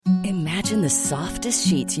Imagine the softest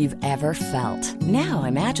sheets you've ever felt. Now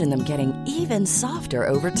imagine them getting even softer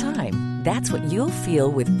over time. That's what you'll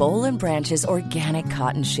feel with Boll and Branch's organic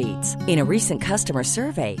cotton sheets. In a recent customer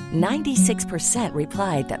survey, 96%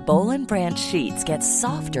 replied that Boll and Branch sheets get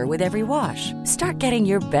softer with every wash. Start getting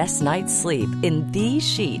your best night's sleep in these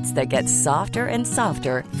sheets that get softer and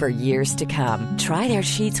softer for years to come. Try their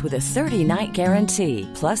sheets with a 30-night guarantee.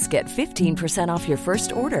 Plus, get 15% off your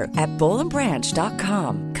first order at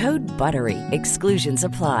bollandbranch.com. Code BUTTERY. Exclusions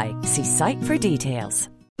apply. See site for details.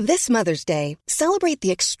 This Mother's Day, celebrate the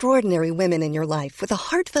extraordinary women in your life with a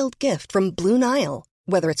heartfelt gift from Blue Nile.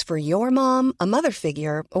 Whether it's for your mom, a mother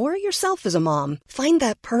figure, or yourself as a mom, find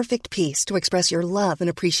that perfect piece to express your love and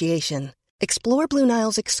appreciation. Explore Blue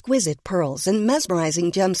Nile's exquisite pearls and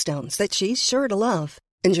mesmerizing gemstones that she's sure to love.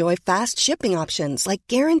 Enjoy fast shipping options like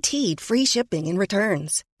guaranteed free shipping and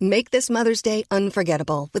returns. Make this Mother's Day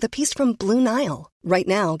unforgettable with a piece from Blue Nile. Right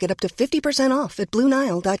now, get up to 50% off at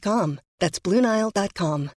BlueNile.com. That's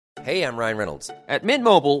BlueNile.com. Hey, I'm Ryan Reynolds. At Mint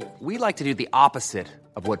Mobile, we like to do the opposite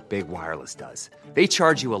of what Big Wireless does. They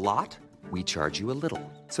charge you a lot, we charge you a little.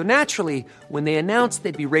 So naturally, when they announced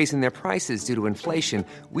they'd be raising their prices due to inflation,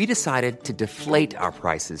 we decided to deflate our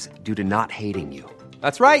prices due to not hating you.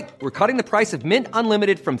 That's right. We're cutting the price of Mint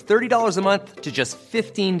Unlimited from $30 a month to just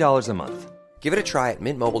 $15 a month. Give it a try at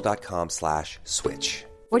mintmobile.com/switch.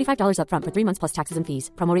 $45 up front for 3 months plus taxes and fees.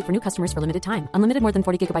 Promo rate for new customers for limited time. Unlimited more than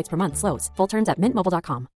 40 gigabytes per month. Slows full terms at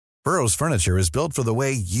mintmobile.com. Burrow's furniture is built for the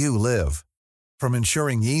way you live. From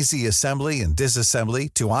ensuring easy assembly and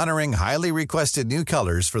disassembly to honoring highly requested new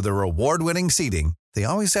colors for their award-winning seating, they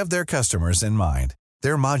always have their customers in mind.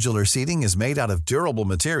 Their modular seating is made out of durable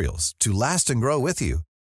materials to last and grow with you.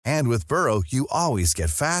 And with Burrow, you always get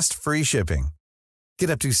fast, free shipping. Get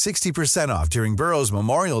up to 60% off during Burrow's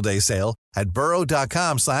Memorial Day sale at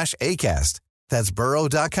burrow.com/ACAST. That's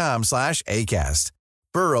burrow.com/ACAST.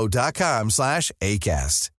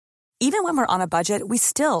 burrow.com/ACAST. Even when we're on a budget, we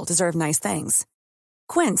still deserve nice things.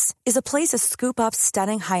 Quince is a place to scoop up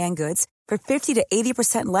stunning high-end goods for 50 to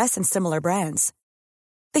 80% less than similar brands.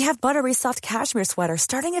 They have buttery soft cashmere sweaters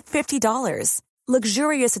starting at $50,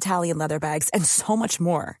 luxurious Italian leather bags, and so much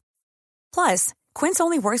more. Plus, Quince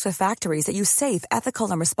only works with factories that use safe,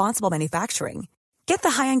 ethical, and responsible manufacturing. Get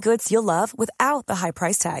the high-end goods you'll love without the high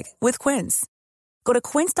price tag with Quince. Go to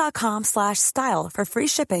quince.com/style for free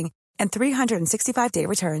shipping and 365-day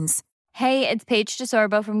returns. Hey, it's Paige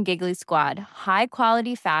DeSorbo from Giggly Squad. High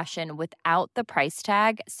quality fashion without the price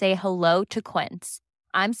tag. Say hello to Quince.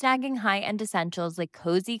 I'm snagging high-end essentials like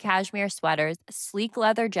cozy cashmere sweaters, sleek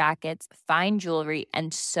leather jackets, fine jewelry,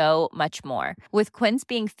 and so much more. With Quince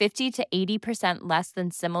being 50 to 80% less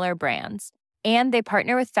than similar brands. And they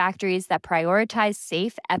partner with factories that prioritize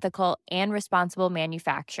safe, ethical, and responsible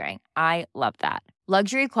manufacturing. I love that.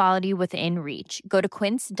 Luxury quality within reach. Go to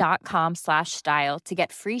quince.com/style to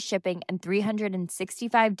get free shipping and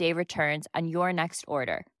 365-day returns on your next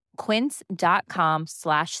order.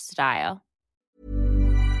 Quince.com/style.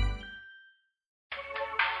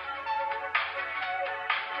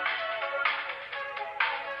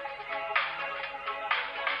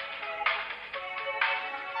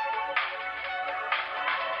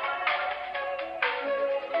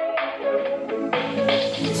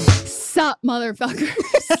 Sup, motherfuckers.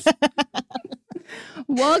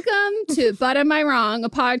 Welcome to But Am I Wrong, a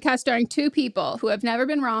podcast starring two people who have never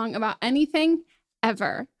been wrong about anything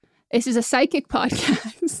ever. This is a psychic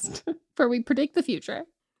podcast where we predict the future.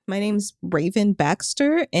 My name's Raven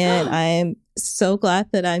Baxter, and I'm so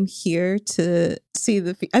glad that I'm here to see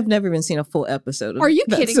I've never even seen a full episode of Are you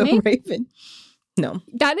kidding me? Raven. No.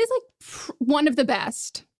 That is like one of the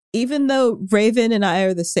best. Even though Raven and I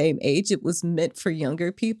are the same age, it was meant for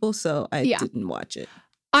younger people, so I didn't watch it.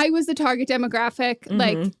 I was the target demographic.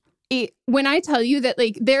 Like, when I tell you that,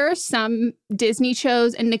 like, there are some Disney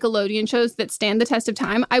shows and Nickelodeon shows that stand the test of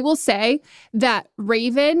time, I will say that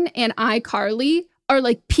Raven and iCarly are,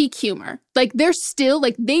 like, peak humor. Like, they're still,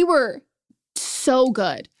 like, they were so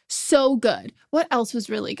good. So good. What else was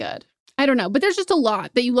really good? I don't know, but there's just a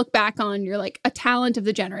lot that you look back on. You're like a talent of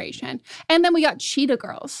the generation. And then we got Cheetah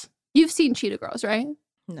Girls. You've seen Cheetah Girls, right?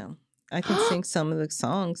 No, I can sing some of the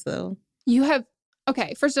songs though. You have.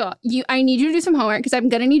 Okay, first of all, I need you to do some homework because I'm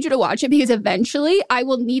going to need you to watch it because eventually I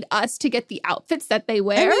will need us to get the outfits that they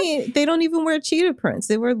wear. I mean, they don't even wear cheetah prints.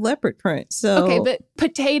 They wear leopard prints. So okay, but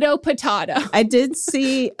potato. I did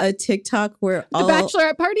see a TikTok where the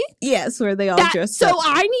bachelorette party? Yes, where they all dress so up. So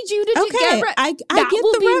I need you to I get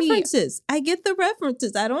the references. I get the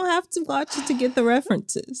references. I don't have to watch it to get the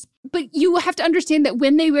references. but you have to understand that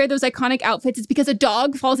when they wear those iconic outfits, it's because a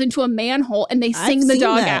dog falls into a manhole and they sing the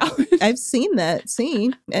dog out. I've seen that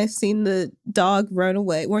scene. I've seen the dog run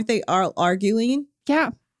away. Weren't they all arguing?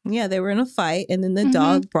 Yeah. Yeah, they were in a fight, and then the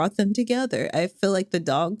dog brought them together. I feel like the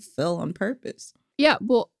dog fell on purpose. Yeah,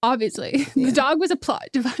 well, obviously. The dog was a plot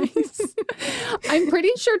device. I'm pretty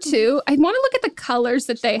sure, too. I want to look at the colors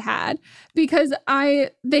that they had because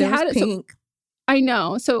they had it pink. So, I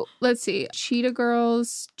know. So let's see. Cheetah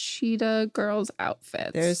Girls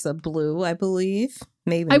outfits. There's a blue, I believe.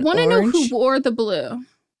 Maybe I want to know who wore the blue.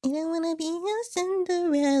 You don't want to be a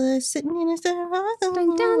Cinderella sitting in a star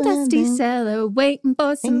down dusty cellar waiting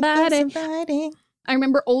for somebody. I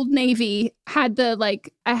remember Old Navy had I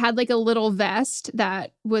had like a little vest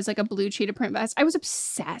that was like a blue cheetah print vest. I was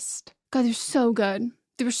obsessed. God, they're so good.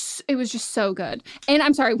 It was just so good. And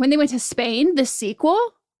I'm sorry, when they went to Spain, the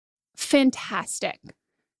sequel, fantastic.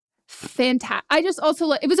 I just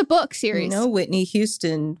also it was a book series. Whitney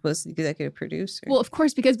Houston was the executive producer. Well, of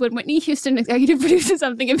course, because when Whitney Houston executive produces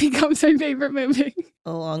something, it becomes my favorite movie.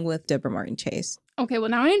 Along with Deborah Martin Chase. Okay, well,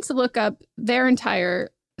 now I need to look up their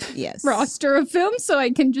entire roster of films so I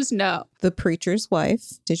can just know. The Preacher's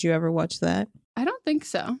Wife. Did you ever watch that? I don't think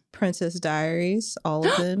so. Princess Diaries, all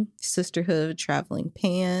of them. Sisterhood of Traveling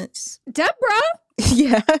Pants. Deborah?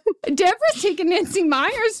 Yeah. Deborah's taking Nancy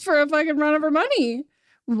Myers for a fucking run of her money.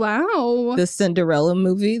 Wow. The Cinderella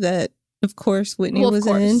movie that, of course, Whitney was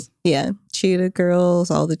in. Yeah. Cheetah Girls,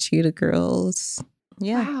 all the Cheetah Girls.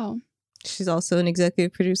 Yeah. Wow. She's also an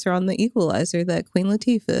executive producer on The Equalizer that Queen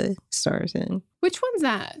Latifah stars in. Which one's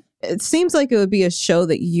that? It seems like it would be a show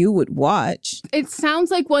that you would watch. It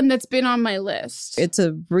sounds like one that's been on my list. It's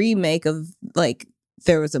a remake of,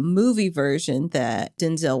 there was a movie version that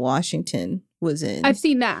Denzel Washington was in. I've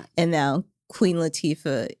seen that. And now Queen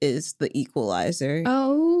Latifah is the Equalizer.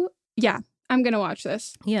 Oh, yeah. I'm going to watch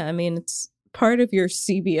this. Yeah, I mean, it's part of your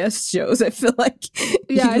CBS shows. I feel like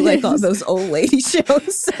you it like is. all those old lady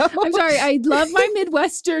shows. So. I'm sorry. I love my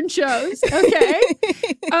Midwestern shows. Okay.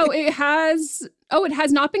 It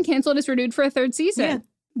has not been canceled. It's renewed for a third season. Yeah.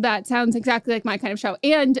 That sounds exactly like my kind of show.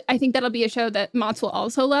 And I think that'll be a show that Mats will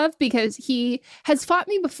also love because he has fought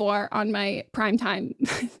me before on my primetime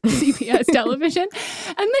CBS television.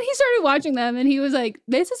 And then he started watching them and he was like,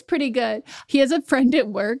 this is pretty good. He has a friend at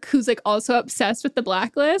work who's like also obsessed with The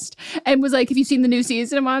Blacklist and was like, have you seen the new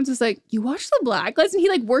season? And Mats was like, you watched The Blacklist? And he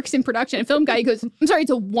like works in production, a film guy. He goes, I'm sorry, it's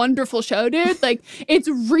a wonderful show, dude. Like, it's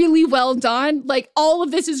really well done. Like, all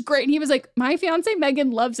of this is great. And he was like, my fiance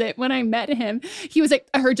Megan loves it. When I met him, he was like,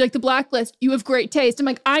 I heard you like The Blacklist. You have great taste. I'm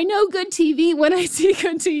like, I know good TV when I see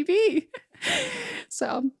good TV.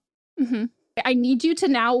 So, I need you to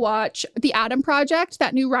now watch The Adam Project,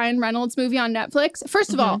 that new Ryan Reynolds movie on Netflix.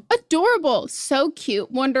 First of all, adorable, so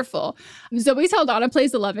cute, wonderful. Zoe Saldana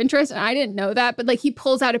plays the love interest, and I didn't know that, but like he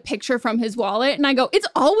pulls out a picture from his wallet, and I go, it's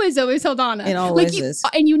always Zoe Saldana. It always is.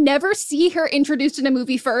 And you never see her introduced in a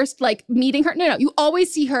movie first, like meeting her. No, you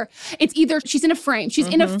always see her. It's either she's in a frame, she's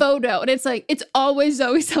in a photo, and it's like, it's always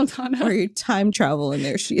Zoe Saldana. Or you time travel, and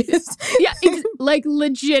there she is. Yeah, it's like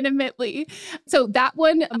legitimately. So that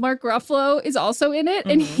one, Mark Ruffalo is also in it,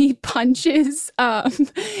 and he punches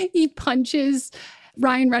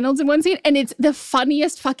Ryan Reynolds in one scene, and it's the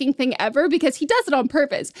funniest fucking thing ever because he does it on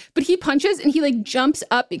purpose. But he punches and he like jumps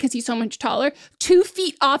up because he's so much taller, 2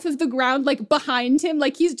 feet off of the ground, like behind him,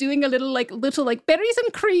 like he's doing a little berries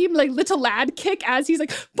and cream, like little lad kick as he's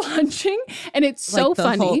like punching, and it's so like the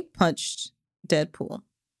funny. Hulk punched Deadpool.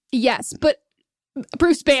 Yes, but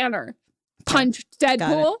Bruce Banner punched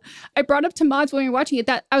Deadpool. I brought up to Mods when we were watching it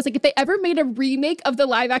that I was like, if they ever made a remake of the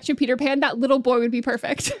live action Peter Pan, that little boy would be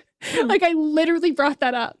perfect. Like, I literally brought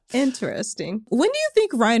that up. Interesting. When do you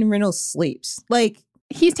think Ryan Reynolds sleeps? Like,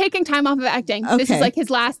 he's taking time off of acting. Okay. This is like his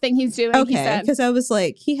last thing he's doing. Okay, because I was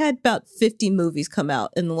like, he had about 50 movies come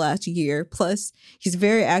out in the last year. Plus, he's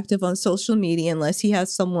very active on social media unless he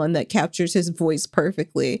has someone that captures his voice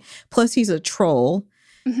perfectly. Plus, he's a troll.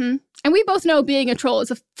 And we both know being a troll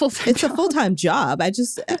is a full-time job. A full-time job.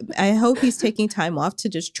 I hope he's taking time off to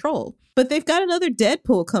just troll. But they've got another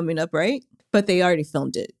Deadpool coming up, right? But they already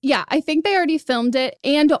filmed it. Yeah, I think they already filmed it.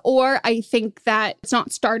 Or I think that it's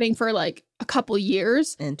not starting for like a couple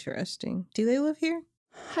years. Interesting. Do they live here?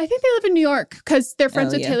 I think they live in New York because they're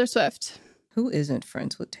friends with Taylor Swift. Who isn't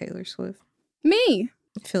friends with Taylor Swift? Me.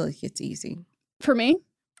 I feel like it's easy. For me?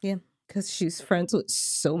 Yeah, because she's friends with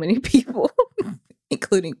so many people.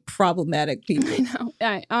 Including problematic people.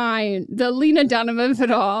 I know. The Lena Dunham of it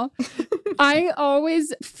all. I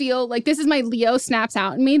always feel like this is my Leo snaps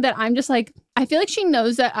out in me that I'm just like, I feel like she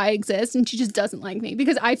knows that I exist and she just doesn't like me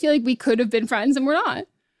because I feel like we could have been friends and we're not.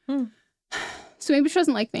 So maybe she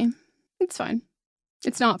doesn't like me. It's fine.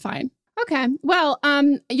 It's not fine. Okay. Well,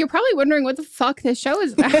 you're probably wondering what the fuck this show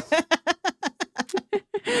is about.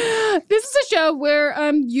 This is a show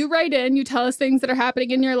where you write in, you tell us things that are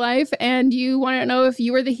happening in your life, and you want to know if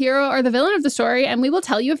you were the hero or the villain of the story, and we will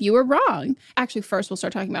tell you if you were wrong. Actually, first we'll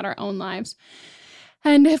start talking about our own lives.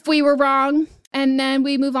 And if we were wrong, and then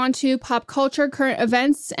we move on to pop culture, current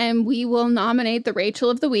events, and we will nominate the Rachel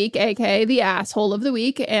of the week, aka the asshole of the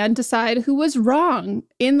week, and decide who was wrong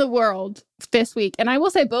in the world this week. And I will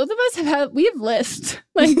say both of us we have lists.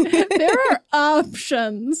 Like, there are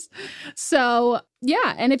options. So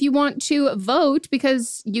yeah, and if you want to vote,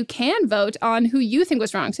 because you can vote on who you think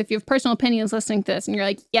was wrong. So if you have personal opinions listening to this and you're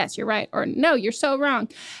like, yes, you're right, or no, you're so wrong,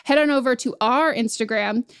 head on over to our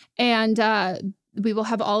Instagram and we will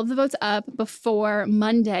have all of the votes up before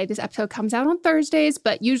Monday. This episode comes out on Thursdays,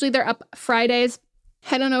 but usually they're up Fridays.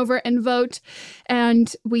 Head on over and vote.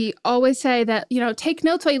 And we always say that, take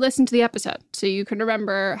notes while you listen to the episode so you can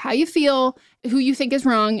remember how you feel, who you think is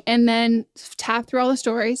wrong, and then tap through all the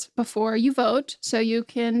stories before you vote so you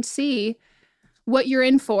can see what you're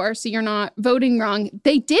in for so you're not voting wrong.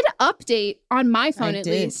 They did update on my phone at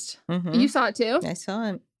least. Mm-hmm. You saw it too? I saw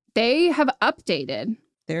it. They have updated.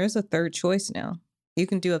 There is a third choice now. You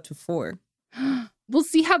can do up to 4. We'll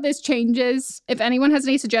see how this changes. If anyone has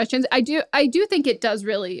any suggestions, I do think it does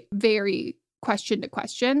really vary question to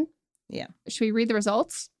question. Yeah. Should we read the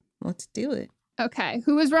results? Let's do it. Okay.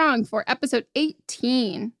 Who was wrong for episode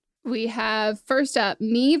 18? We have first up,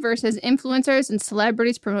 me versus influencers and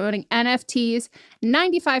celebrities promoting NFTs.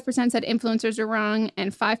 95% said influencers are wrong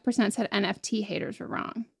and 5% said NFT haters were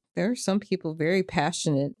wrong. There are some people very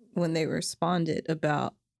passionate when they responded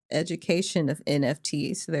about education of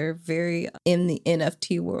NFTs. They're very in the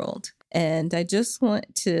NFT world. And I just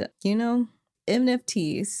want to,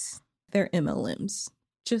 NFTs, they're MLMs.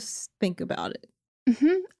 Just think about it.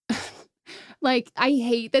 Mm-hmm. Like, I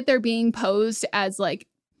hate that they're being posed as like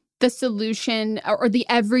the solution or the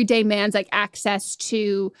everyday man's like access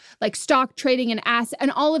to like stock trading and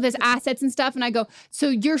and all of his assets and stuff. And I go, so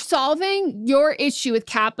you're solving your issue with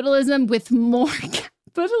capitalism with more capitalism?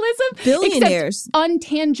 Billionaires.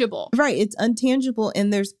 Untangible. Right. It's untangible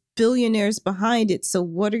and there's billionaires behind it. So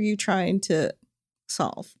what are you trying to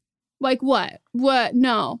solve? Like what? What?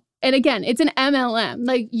 No. And again, it's an MLM.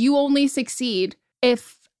 Like, you only succeed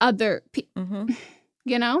if other people,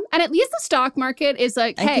 and at least the stock market is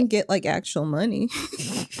like, hey, I can get like actual money.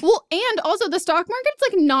 Well, and also the stock market's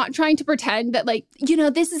like not trying to pretend that like,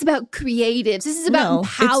 this is about creatives. This is about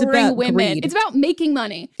empowering women. Greed. It's about making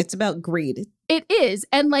money. It's about greed. It is.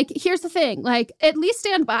 And like, here's the thing, like, at least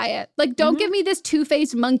stand by it. Like, don't give me this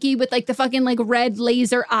two-faced monkey with like the fucking like red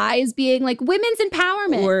laser eyes being like women's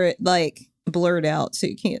empowerment. Or like blurred out so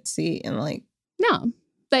you can't see and like. No.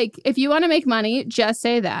 Like, if you want to make money, just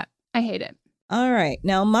say that. I hate it. All right.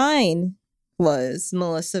 Now, mine was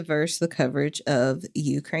Melissa versus the coverage of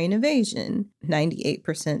Ukraine invasion.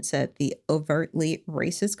 98% said the overtly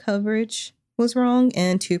racist coverage was wrong,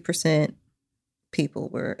 and 2% people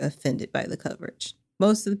were offended by the coverage.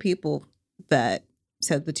 Most of the people that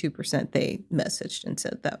said the 2%, they messaged and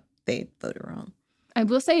said that they voted wrong. I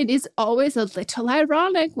will say it is always a little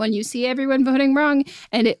ironic when you see everyone voting wrong,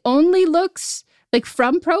 and it only looks like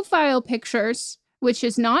from profile pictures, which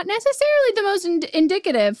is not necessarily the most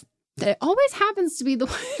indicative. That it always happens to be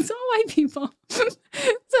it's all white people. So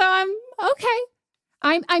I'm okay.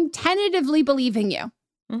 I'm tentatively believing you.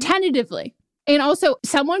 Tentatively. And also,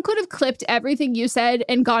 someone could have clipped everything you said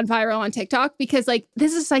and gone viral on TikTok because, like,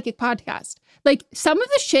 this is a psychic podcast. Like, some of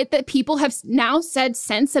the shit that people have now said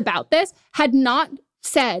since about this had not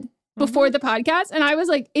said before the podcast. And I was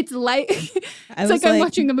like, it's like, I'm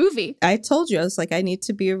watching a movie. I told you, I was like, I need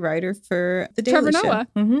to be a writer for The Trevor Daily Noah.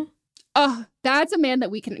 Show. Mm-hmm. Oh, that's a man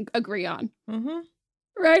that we can agree on.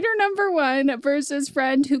 Writer number 1 versus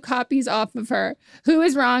friend who copies off of her. Who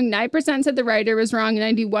is wrong? 9% said the writer was wrong.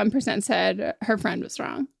 91% said her friend was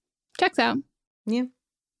wrong. Checks out. Yeah.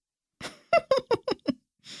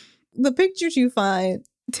 The pictures you find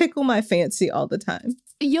tickle my fancy all the time.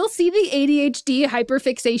 You'll see the ADHD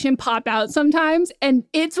hyperfixation pop out sometimes. And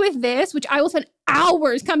it's with this, which I will spend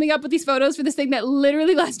hours coming up with these photos for this thing that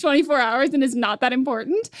literally lasts 24 hours and is not that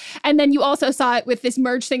important. And then you also saw it with this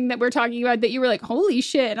merge thing that we're talking about that you were like, holy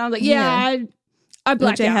shit. And I was like, yeah. I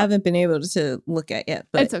blacked Which I out. haven't been able to look at yet.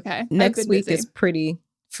 But it's okay. Next week is pretty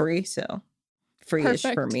free. So free-ish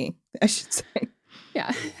for me, I should say.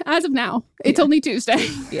 Yeah. As of now, it's only Tuesday.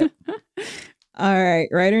 Yeah. All right.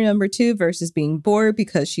 Writer number 2 versus being bored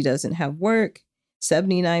because she doesn't have work.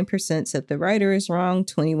 79% said the writer is wrong.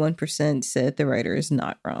 21% said the writer is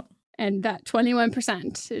not wrong. And that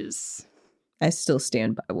 21% is... I still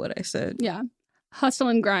stand by what I said. Yeah. Hustle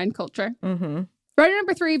and grind culture. Mm-hmm. Writer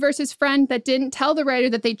number 3 versus friend that didn't tell the writer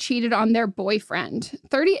that they cheated on their boyfriend.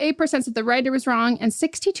 38% said the writer was wrong and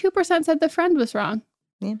 62% said the friend was wrong.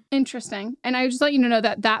 Yeah. Interesting. And I just let you know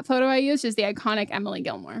that that photo I used is the iconic Emily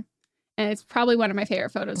Gilmore. And it's probably one of my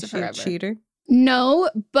favorite photos of her ever. Is she a cheater? No,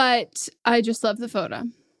 but I just love the photo.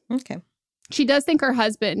 Okay. She does think her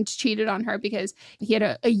husband cheated on her because he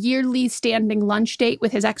had a yearly standing lunch date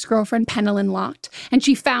with his ex-girlfriend, Penelyn Lott. And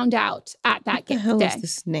she found out at that day. What the hell is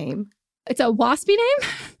this name? It's a waspy name?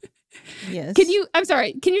 Yes. I'm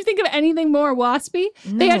sorry, can you think of anything more waspy?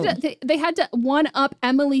 No. They had to one-up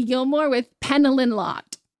Emily Gilmore with Penelyn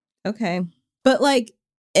Lott. Okay. But like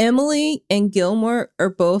Emily and Gilmore are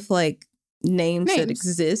both like names that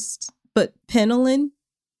exist. But Penelyn?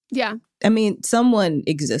 Yeah. I mean, someone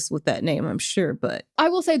exists with that name, I'm sure, but... I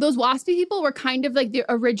will say those waspy people were kind of like the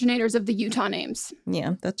originators of the Utah names.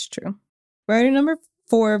 Yeah, that's true. Writer number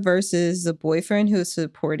 4 versus the boyfriend who is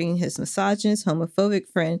supporting his misogynist, homophobic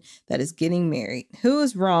friend that is getting married. Who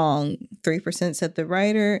is wrong? 3% said the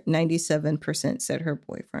writer, 97% said her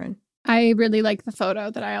boyfriend. I really like the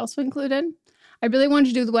photo that I also included. I really wanted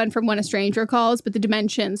to do the one from When a Stranger Calls, but the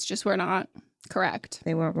dimensions just were not correct.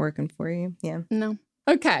 They weren't working for you. Yeah. No.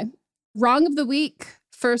 Okay. Wrong of the week.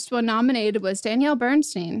 First one nominated was Danielle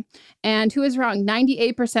Bernstein. And who is wrong?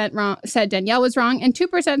 98% wrong said Danielle was wrong, and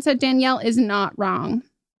 2% said Danielle is not wrong.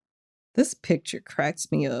 This picture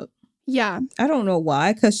cracks me up. Yeah. I don't know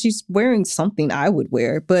why, because she's wearing something I would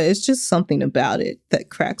wear, but it's just something about it that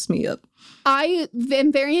cracks me up. I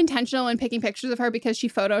am very intentional in picking pictures of her because she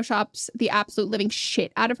photoshops the absolute living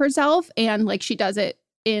shit out of herself. And like she does it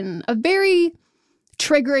in a very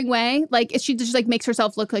triggering way. Like she just like makes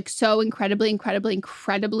herself look like so incredibly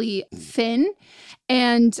thin.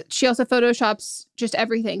 And she also photoshops just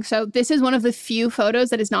everything. So this is one of the few photos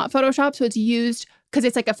that is not photoshopped. So it's used because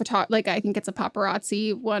it's like I think it's a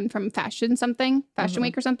paparazzi one from Fashion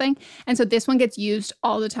Week or something. And so this one gets used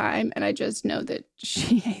all the time. And I just know that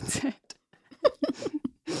she hates it.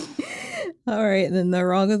 All right, then the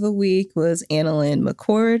wrong of the week was Annalyn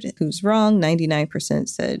McCord, who's wrong. 99%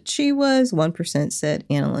 said she was. 1% said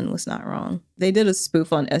Annalyn was not wrong. They did a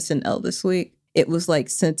spoof on SNL this week. It was like,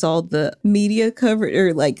 since all the media coverage,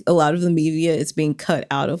 or like a lot of the media is being cut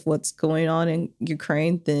out of what's going on in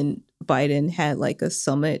Ukraine, then Biden had like a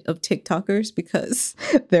summit of TikTokers because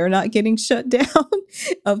they're not getting shut down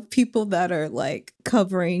of people that are like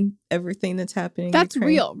covering everything that's happening. That's in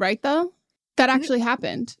Ukraine. real, right though? That actually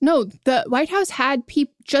happened. No, the White House had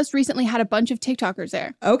just recently had a bunch of TikTokers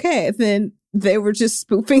there. Okay, then they were just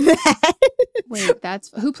spoofing that. Wait,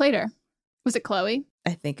 who played her? Was it Chloe?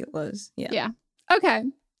 I think it was. Yeah. Yeah. Okay.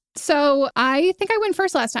 So I think I went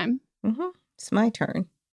first last time. Mm-hmm. It's my turn.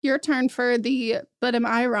 Your turn for the But Am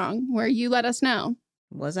I Wrong? Where you let us know.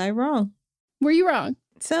 Was I wrong? Were you wrong?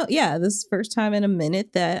 So yeah, this is the first time in a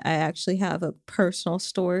minute that I actually have a personal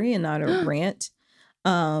story and not a rant.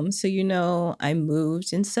 So, I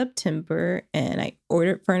moved in September and I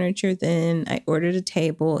ordered furniture. Then I ordered a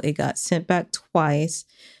table. It got sent back twice.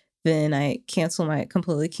 Then I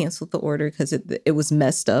completely canceled the order because it was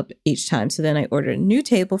messed up each time. So then I ordered a new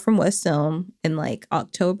table from West Elm in like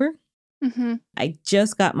October. Mm-hmm. I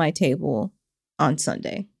just got my table on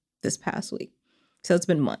Sunday this past week. So it's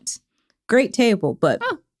been months. Great table, but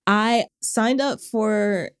I signed up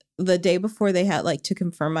for the day before they had to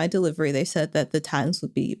confirm my delivery. They said that the times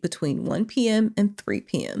would be between 1 p.m. and 3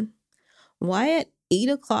 p.m. Why at 8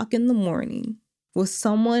 o'clock in the morning was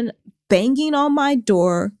someone banging on my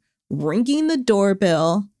door, ringing the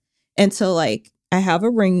doorbell? And so I have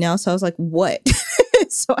a ring now. So I was like, what?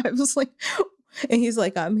 So I was like, and he's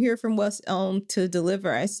like, I'm here from West Elm to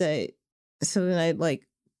deliver. I said, so then I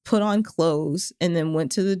put on clothes and then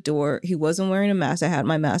went to the door. He wasn't wearing a mask. I had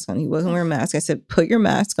my mask on. He wasn't wearing a mask. I said, put your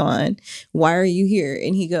mask on. Why are you here?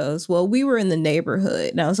 And he goes, well, we were in the neighborhood.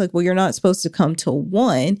 And I was like, well, you're not supposed to come till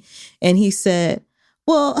 1. And he said,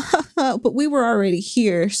 well, but we were already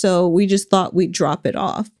here. So we just thought we'd drop it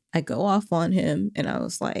off. I go off on him. And I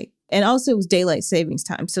was like, and also it was daylight savings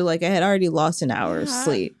time. So I had already lost an hour of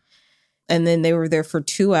sleep. And then they were there for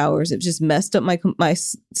 2 hours. It just messed up my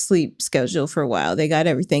sleep schedule for a while. They got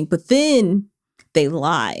everything. But then they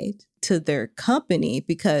lied to their company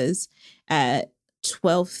because at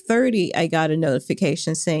 12:30, I got a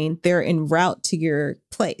notification saying they're en route to your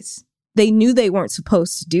place. They knew they weren't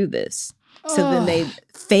supposed to do this. So then they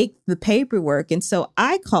faked the paperwork. And so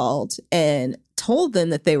I called and told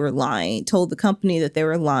them that they were lying, told the company that they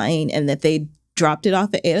were lying and that they dropped it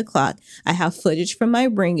off at 8 o'clock. I have footage from my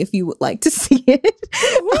ring if you would like to see it.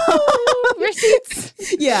 Woo,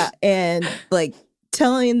 receipts. Yeah. And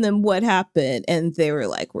telling them what happened, and they were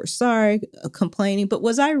like, we're sorry, complaining. But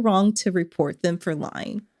was I wrong to report them for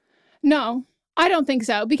lying? No, I don't think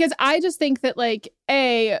so. Because I just think that, like,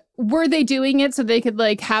 were they doing it so they could,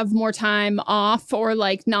 like, have more time off or,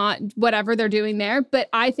 like, not whatever they're doing there? But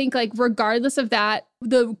I think, like, regardless of that,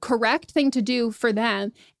 the correct thing to do for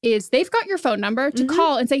them is they've got your phone number to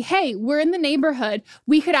call and say, hey, we're in the neighborhood.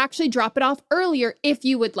 We could actually drop it off earlier if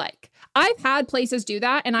you would like. I've had places do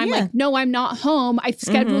that, and I'm like, no, I'm not home. I've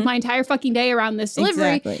scheduled my entire fucking day around this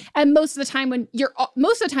delivery. Exactly. And most of the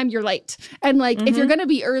time you're late. And like, if you're going to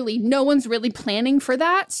be early, no one's really planning for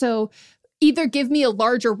that. So either give me a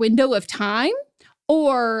larger window of time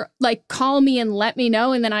or like call me and let me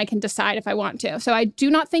know, and then I can decide if I want to. So I do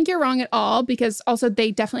not think you're wrong at all, because also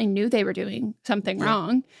they definitely knew they were doing something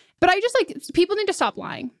wrong. But I just like, people need to stop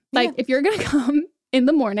lying. Like, if you're going to come in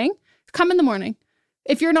the morning, come in the morning.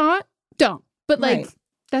 If you're not, don't. But like,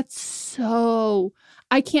 that's so,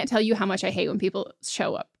 I can't tell you how much I hate when people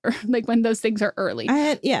show up, or like when those things are early.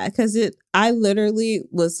 Because I literally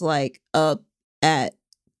was like up at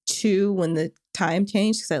 2 when the time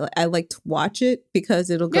changed, because I like to watch it because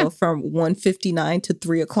it'll go from 1:59 to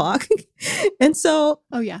 3 o'clock. And so,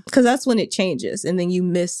 because that's when it changes, and then you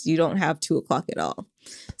don't have 2 o'clock at all.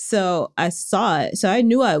 So I saw it. So I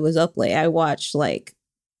knew I was up late. I watched like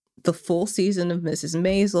the full season of Mrs.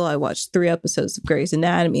 Maisel. I watched 3 episodes of Grey's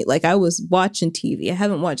Anatomy. Like, I was watching TV. I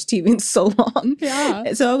haven't watched TV in so long.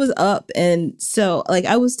 Yeah. So I was up, and so like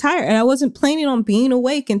I was tired, and I wasn't planning on being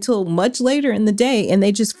awake until much later in the day, and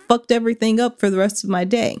they just fucked everything up for the rest of my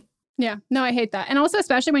day. Yeah. No, I hate that. And also,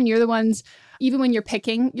 especially when you're the ones, even when you're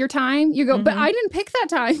picking your time, you go, but I didn't pick that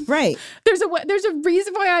time. Right. There's a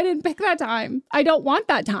reason why I didn't pick that time. I don't want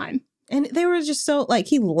that time. And they were just so like,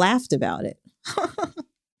 he laughed about it.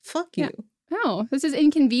 Fuck you. Yeah. No, this is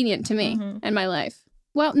inconvenient to me and my life.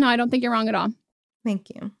 Well, no, I don't think you're wrong at all. Thank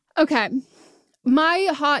you. Okay. My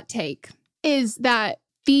hot take is that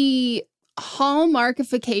the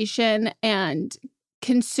hallmarkification and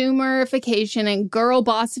consumerification and girl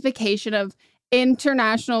bossification of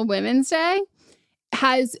International Women's Day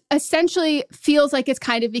has essentially feels like it's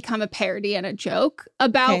kind of become a parody and a joke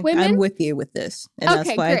about women. I'm with you with this. And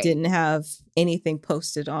that's why I didn't have anything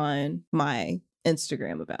posted on my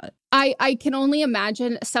Instagram about it. I can only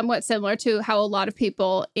imagine somewhat similar to how a lot of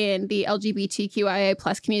people in the LGBTQIA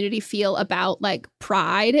plus community feel about like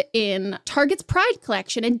Pride in Target's Pride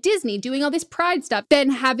collection and Disney doing all this Pride stuff, then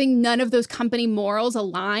having none of those company morals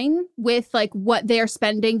align with like what they're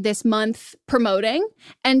spending this month promoting.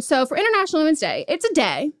 And so for International Women's Day, it's a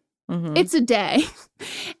day. It's a day.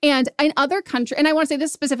 And in other countries, and I want to say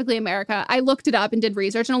this specifically America, I looked it up and did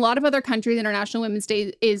research. In a lot of other countries, International Women's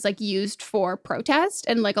Day is like used for protest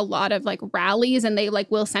and like a lot of like rallies, and they like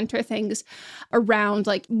will center things around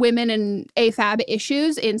like women and AFAB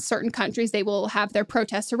issues. In certain countries, they will have their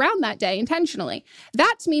protests around that day intentionally.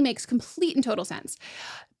 That to me makes complete and total sense.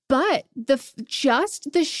 But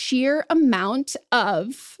just the sheer amount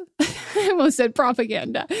of, I almost said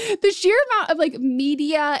propaganda, the sheer amount of like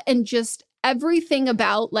media and just everything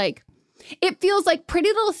about like, it feels like Pretty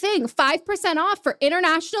Little Thing, 5% off for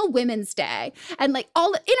International Women's Day. And like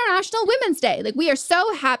all International Women's Day, like we are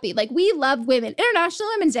so happy. Like we love women. International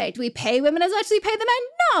Women's Day. Do we pay women as much as we pay the men?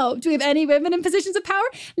 No. Do we have any women in positions of power?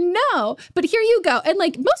 No. But here you go. And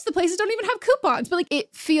like most of the places don't even have coupons, but like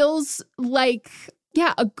it feels like,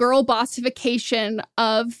 a girl bossification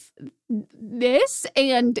of this.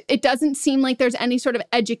 And it doesn't seem like there's any sort of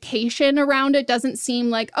education around it. Doesn't seem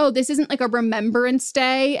like, oh, this isn't like a Remembrance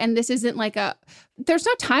Day. And this isn't like there's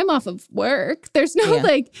no time off of work. There's no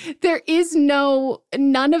there is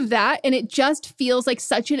none of that. And it just feels like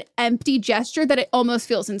such an empty gesture that it almost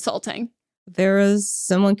feels insulting.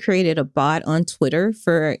 Someone created a bot on Twitter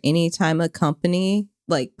for any time a company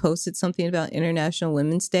like posted something about International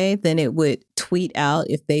Women's Day, then it would tweet out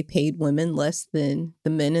if they paid women less than the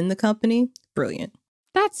men in the company. Brilliant.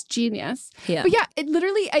 That's genius. Yeah. But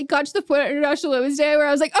I got to the point at International Women's Day where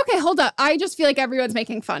I was like, okay, hold up. I just feel like everyone's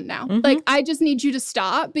making fun now. Like, I just need you to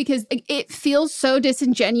stop because it feels so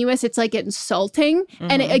disingenuous. It's like insulting.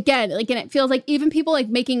 And it feels like even people like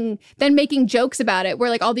making jokes about it where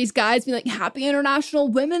like all these guys be like, Happy International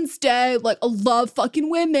Women's Day. Like, I love fucking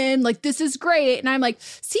women. Like, this is great. And I'm like,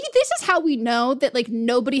 see, this is how we know that like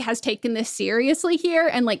nobody has taken this seriously here.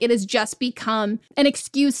 And like, it has just become an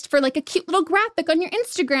excuse for like a cute little graphic on your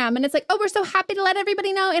Instagram, and it's like, oh, we're so happy to let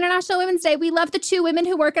everybody know International Women's Day. We love the 2 women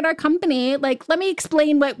who work at our company. Like, let me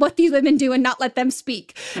explain what these women do and not let them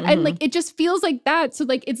speak. And like, it just feels like that. So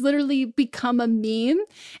like, it's literally become a meme.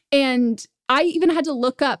 And I even had to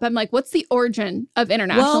look up. I'm like, what's the origin of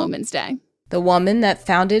International Women's Day? the woman that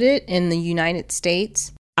founded it in the United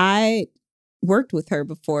States. I worked with her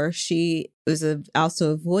before. She was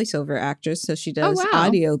also a voiceover actress, so she does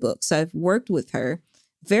audiobooks. I've worked with her.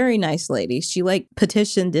 Very nice lady. She like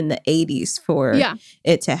petitioned in the 80s for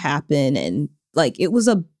it to happen, and like it was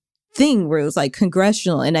a thing where it was like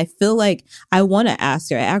congressional, and I feel like I want to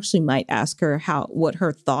ask her. I actually might ask her what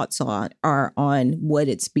her thoughts are on what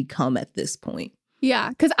it's become at this point. Yeah,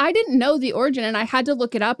 because I didn't know the origin, and I had to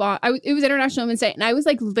look it up. It was International Women's Day, and I was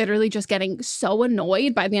like literally just getting so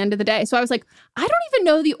annoyed by the end of the day. So I was like, I don't even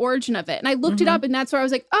know the origin of it, and I looked it up, and that's where I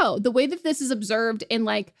was like, oh, the way that this is observed in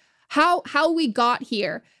like how we got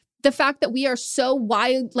here, the fact that we are so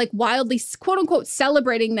wildly quote unquote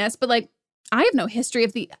celebrating this, but like I have no history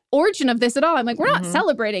of the origin of this at all. I'm like, we're not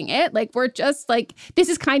celebrating it. Like, we're just like, this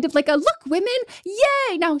is kind of like a look, women,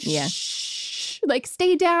 yay. Now, shh, like,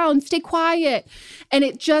 stay down, stay quiet. And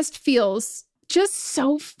it just feels just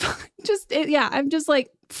so, I'm just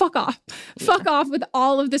like, fuck off. Fuck off with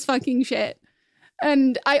all of this fucking shit.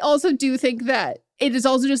 And I also do think that it has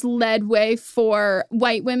also just led way for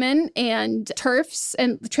white women and TERFs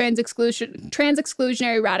and trans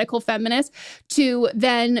exclusionary radical feminists to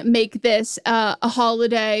then make this a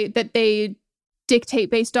holiday that they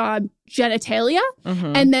dictate based on genitalia,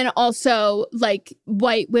 and then also like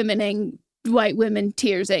white women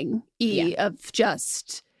tearsing of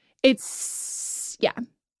just I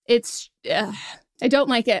don't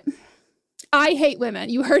like it. I hate women.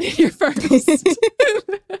 You heard it here first.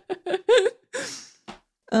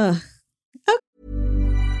 A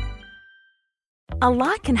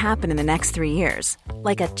lot can happen in the next 3 years.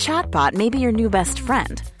 Like a chatbot may be your new best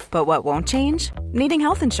friend. But what won't change? Needing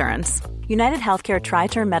health insurance. United Healthcare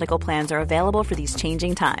Tri-Term Medical Plans are available for these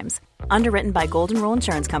changing times. Underwritten by Golden Rule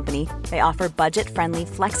Insurance Company, they offer budget-friendly,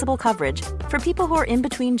 flexible coverage for people who are in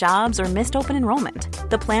between jobs or missed open enrollment.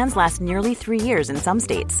 The plans last nearly 3 years in some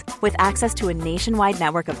states, with access to a nationwide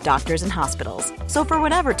network of doctors and hospitals. So for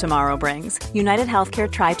whatever tomorrow brings, United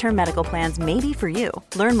Healthcare Tri-Term Medical Plans may be for you.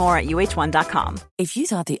 Learn more at uh1.com. If you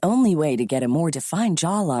thought the only way to get a more defined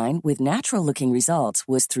jawline with natural-looking results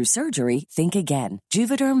was through surgery, think again.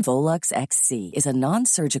 Juvederm Volux XC is a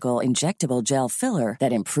non-surgical injectable gel filler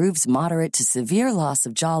that improves moderate to severe loss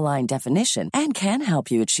of jawline definition and can help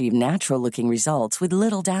you achieve natural-looking results with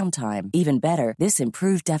little downtime. Even better, this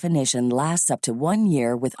improved definition lasts up to 1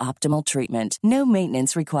 year with optimal treatment. No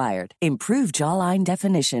maintenance required. Improve jawline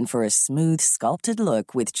definition for a smooth, sculpted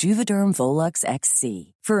look with Juvederm Volux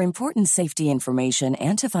XC. For important safety information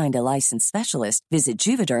and to find a licensed specialist, visit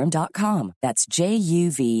Juvederm.com. That's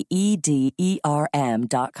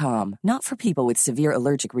JUVEDERM.com. Not for people with severe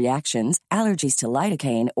allergic reactions, allergies to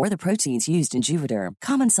lidocaine, or the proteins used in Juvederm.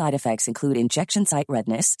 Common side effects include injection site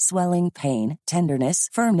redness, swelling, pain, tenderness,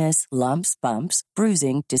 firmness, lumps, bumps,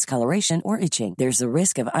 bruising, discoloration, or itching. There's a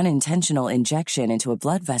risk of unintentional injection into a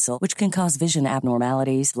blood vessel, which can cause vision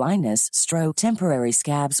abnormalities, blindness, stroke, temporary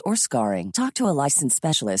scabs, or scarring. Talk to a licensed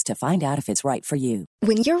specialist to find out if it's right for you.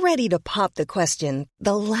 When you're ready to pop the question,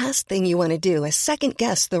 the last thing you want to do is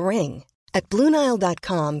second-guess the ring. At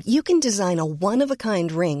BlueNile.com, you can design a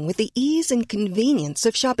one-of-a-kind ring with the ease and convenience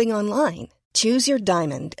of shopping online. Choose your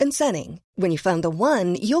diamond and setting. When you find the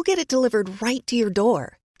one, you'll get it delivered right to your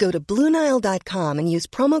door. Go to BlueNile.com and use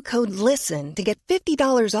promo code LISTEN to get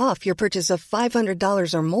 $50 off your purchase of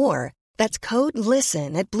 $500 or more. That's code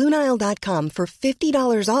LISTEN at BlueNile.com for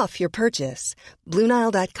 $50 off your purchase.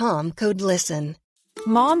 BlueNile.com, code LISTEN.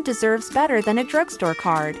 Mom deserves better than a drugstore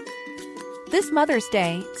card. This Mother's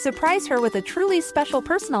Day, surprise her with a truly special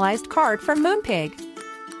personalized card from Moonpig.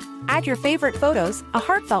 Add your favorite photos, a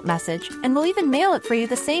heartfelt message, and we'll even mail it for you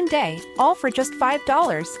the same day, all for just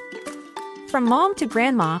 $5. From mom to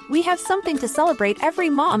grandma, we have something to celebrate every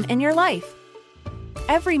mom in your life.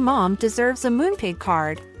 Every mom deserves a Moonpig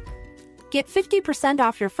card. Get 50%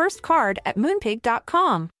 off your first card at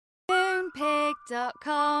Moonpig.com.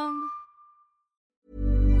 Moonpig.com.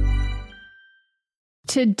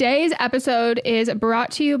 Today's episode is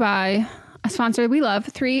brought to you by a sponsor we love,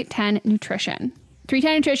 310 Nutrition.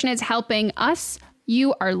 310 Nutrition is helping us,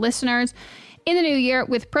 you, our listeners, in the new year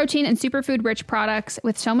with protein and superfood-rich products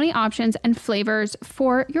with so many options and flavors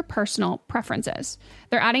for your personal preferences.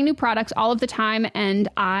 They're adding new products all of the time, and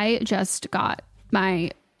I just got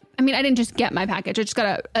I didn't just get my package. I just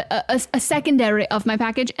got a secondary of my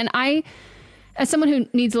package. And I, as someone who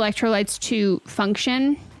needs electrolytes to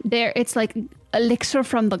function, it's like elixir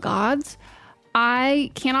from the gods.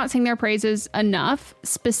 I cannot sing their praises enough.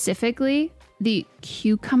 Specifically, the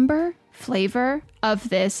cucumber flavor of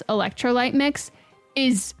this electrolyte mix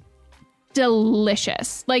is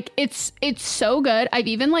delicious. Like, it's so good. I've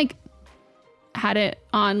even had it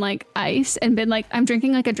on like ice and been like, I'm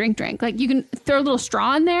drinking like a drink. Like you can throw a little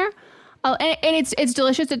straw in there. And it's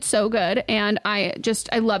delicious. It's so good. And I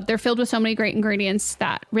love, they're filled with so many great ingredients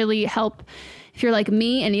that really help if you're like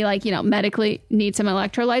me and you like, medically need some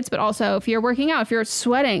electrolytes, but also if you're working out, if you're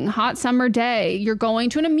sweating, hot summer day, you're going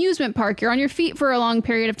to an amusement park, you're on your feet for a long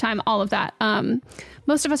period of time, all of that.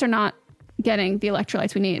 Most of us are not getting the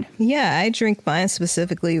electrolytes we need. Yeah, I drink mine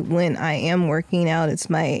specifically when I am working out. It's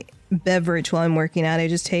my beverage while I'm working out. I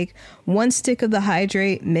just take 1 stick of the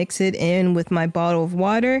hydrate, mix it in with my bottle of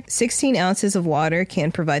water. 16 ounces of water can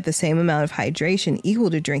provide the same amount of hydration equal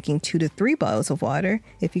to drinking 2 to 3 bottles of water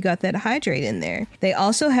if you got that hydrate in there. They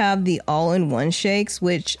also have the all-in-one shakes,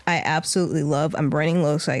 which I absolutely love. I'm running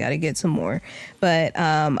low, so I got to get some more. But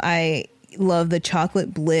I love the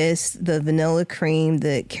chocolate bliss, the vanilla cream,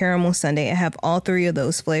 the caramel sundae. I have all 3 of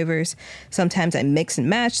those flavors. Sometimes I mix and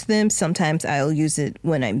match them. Sometimes I'll use it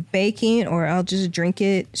when I'm baking, or I'll just drink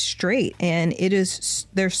it straight. And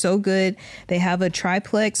they're so good. They have a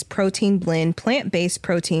triplex protein blend, plant-based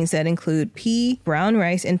proteins that include pea, brown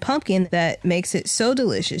rice, and pumpkin that makes it so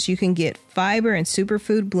delicious. You can get fiber and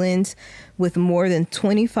superfood blends with more than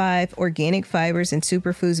 25 organic fibers and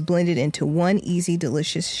superfoods blended into one easy,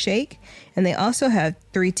 delicious shake. And they also have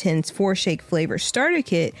 310's 4-shake flavor starter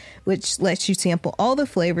kit, which lets you sample all the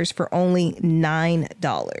flavors for only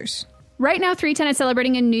 $9. Right now, 310 is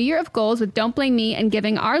celebrating a new year of goals with Don't Blame Me and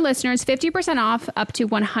giving our listeners 50% off up to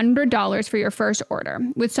 $100 for your first order.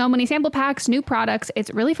 With so many sample packs, new products,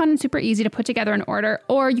 it's really fun and super easy to put together an order,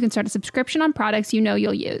 or you can start a subscription on products you know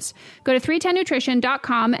you'll use. Go to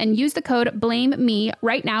 310nutrition.com and use the code BLAMEME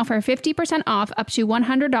right now for 50% off up to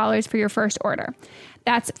 $100 for your first order.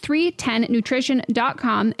 That's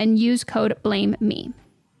 310nutrition.com and use code BLAMEME.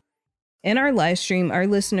 In our live stream, our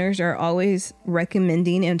listeners are always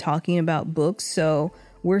recommending and talking about books. So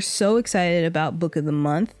we're so excited about Book of the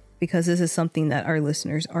Month because this is something that our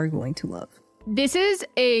listeners are going to love. This is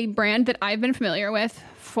a brand that I've been familiar with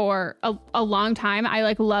for a long time.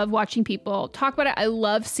 I love watching people talk about it. I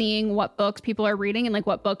love seeing what books people are reading and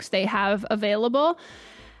what books they have available.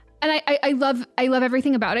 And I love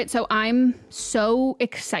everything about it. So I'm so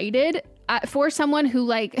excited for someone who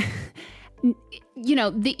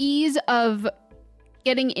the ease of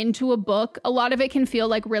getting into a book, a lot of it can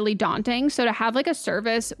feel really daunting. So to have a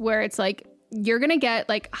service where it's you're going to get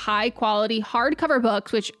high quality hardcover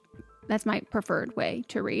books, which that's my preferred way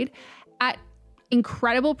to read, at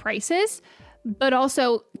incredible prices, but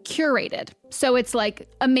also curated. So it's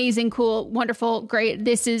amazing, cool, wonderful, great.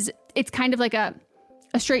 It's kind of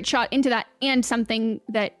a straight shot into that, and something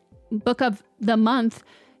that Book of the Month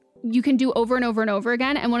you can do over and over and over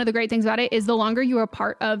again. And one of the great things about it is the longer you are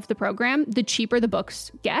part of the program, the cheaper the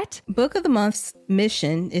books get. Book of the Month's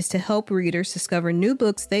mission is to help readers discover new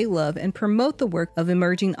books they love and promote the work of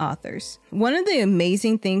emerging authors. One of the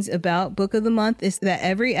amazing things about Book of the Month is that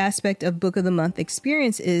every aspect of Book of the Month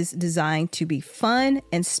experience is designed to be fun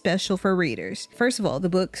and special for readers. First of all, the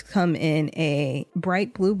books come in a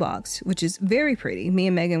bright blue box, which is very pretty. Me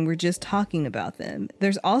and Megan were just talking about them.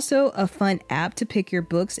 There's also a fun app to pick your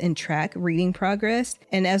books and track reading progress.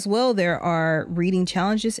 And as well, there are reading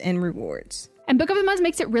challenges and rewards. And Book of the Month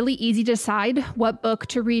makes it really easy to decide what book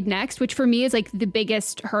to read next, which for me is the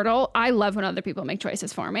biggest hurdle. I love when other people make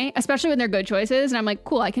choices for me, especially when they're good choices. And I'm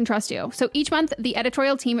cool, I can trust you. So each month, the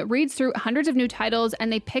editorial team reads through hundreds of new titles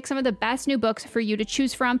and they pick some of the best new books for you to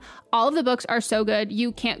choose from. All of the books are so good.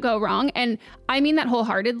 You can't go wrong. And I mean that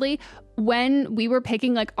wholeheartedly. When we were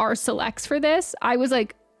picking our selects for this, I was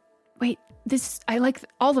wait, I like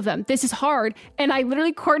all of them. This is hard. And I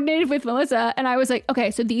literally coordinated with Melissa and I was okay,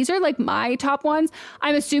 so these are my top ones.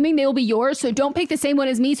 I'm assuming they will be yours. So don't pick the same one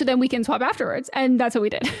as me so then we can swap afterwards. And that's what we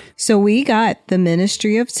did. So we got The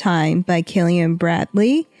Ministry of Time by Killian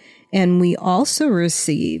Bradley. And we also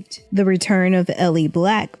received The Return of Ellie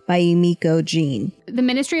Black by Emiko Jean. The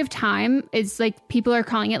Ministry of Time is people are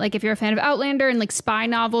calling it if you're a fan of Outlander and spy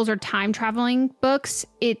novels or time traveling books,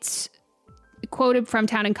 it's quoted from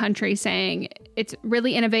Town and Country saying it's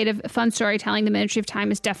really innovative, fun storytelling. The Ministry of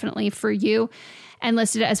Time is definitely for you, and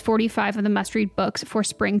listed as 45 of the must-read books for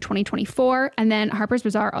spring 2024. And then Harper's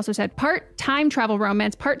Bazaar also said part time travel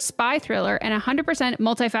romance, part spy thriller, and 100%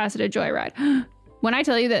 multifaceted joyride. When I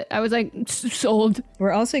tell you that, I was sold.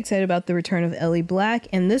 We're also excited about The Return of Ellie Black,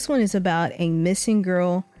 and this one is about a missing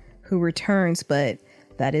girl who returns, but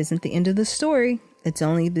that isn't the end of the story. It's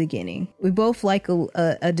only the beginning. We both like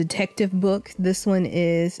a detective book. This one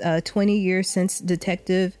is 20 years since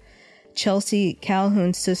Detective Chelsea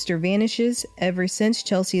Calhoun's sister vanishes. Ever since,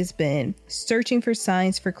 Chelsea has been searching for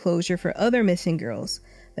signs for closure for other missing girls.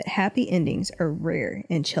 The but happy endings are rare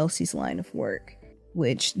in Chelsea's line of work,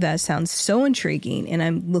 which that sounds so intriguing, and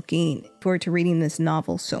I'm looking forward to reading this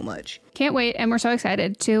novel so much. Can't wait, and we're so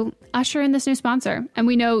excited to usher in this new sponsor. And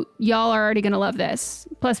we know y'all are already going to love this.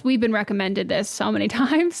 Plus, we've been recommended this so many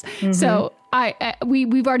times. So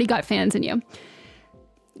we've already got fans in you.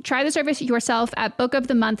 Try the service yourself at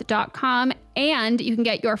bookofthemonth.com, and you can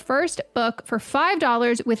get your first book for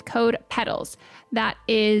 $5 with code PETALS. That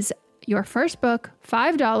is your first book,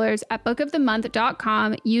 $5 at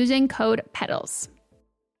bookofthemonth.com using code PETALS.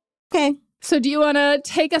 Okay. So do you want to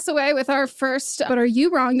take us away with our first, but are you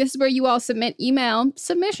wrong? This is where you all submit email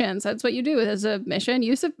submissions. That's what you do. As a submission,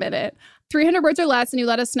 you submit it. 300 words or less, and you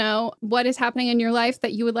let us know what is happening in your life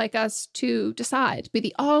that you would like us to decide. Be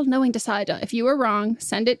the all-knowing decider. If you were wrong,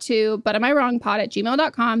 send it to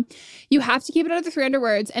butamIwrongpod@gmail.com. You have to keep it under 300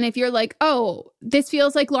 words. And if you're like, oh, this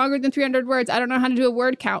feels like longer than 300 words, I don't know how to do a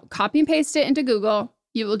word count, copy and paste it into Google.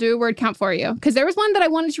 You will do a word count for you. Because there was one that I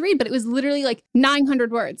wanted to read, but it was literally like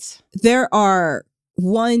 900 words. There are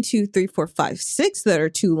 1, 2, 3, 4, 5, 6 that are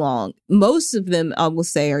too long. Most of them, I will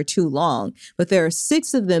say, are too long, but there are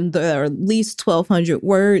 6 of them that are at least 1,200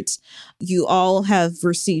 words. You all have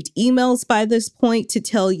received emails by this point to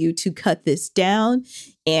tell you to cut this down.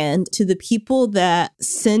 And to the people that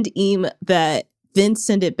send email that then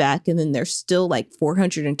send it back, and then there's still like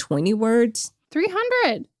 420 words.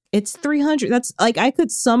 300. It's 300. That's like, I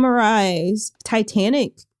could summarize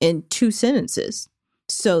Titanic in 2 sentences.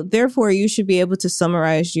 So therefore, you should be able to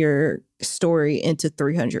summarize your story into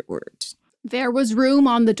 300 words. There was room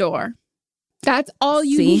on the door. That's all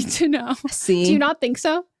you need to know. Do you not think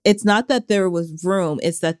so? It's not that there was room.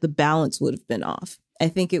 It's that the balance would have been off. I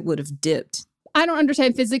think it would have dipped. I don't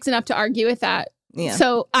understand physics enough to argue with that. Yeah.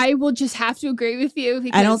 So I will just have to agree with you.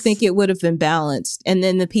 Because I don't think it would have been balanced. And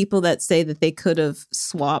then the people that say that they could have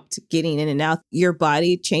swapped getting in and out, your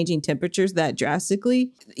body changing temperatures that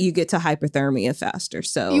drastically, you get to hypothermia faster.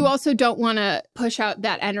 So you also don't want to push out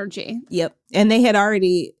that energy. Yep. And they had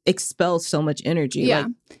already expelled so much energy. Yeah.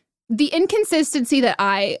 Like, the inconsistency that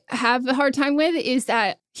I have a hard time with is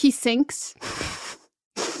that he sinks.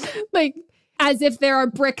 Like, as if there are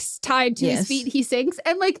bricks tied to his feet, he sinks.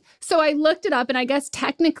 And like, so I looked it up, and I guess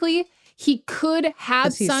technically he could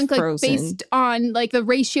have sunk, like based on like the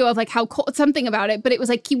ratio of like how cold, something about it. But it was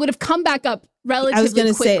like he would have come back up relatively I was going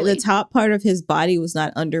to say quickly. the top part of his body was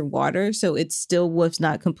not underwater, so it still was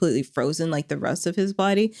not completely frozen like the rest of his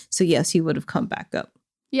body. So yes, he would have come back up.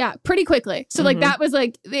 Yeah, pretty quickly. So like that was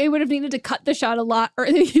like, they would have needed to cut the shot a lot, or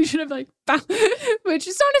he should have like, which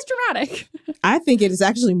is not as dramatic. I think it is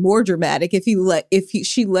actually more dramatic if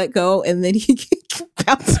she let go and then he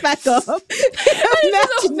bounced back up.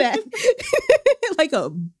 Imagine that. Like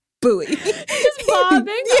a buoy. Just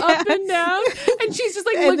bobbing up and down. And she's just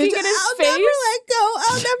like and looking at his face.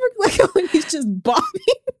 I'll never let go. And he's just bobbing.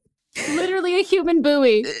 Literally a human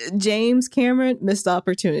buoy. James Cameron, missed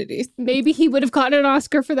opportunities. Maybe he would have gotten an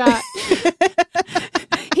Oscar for that.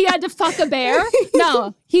 He had to fuck a bear?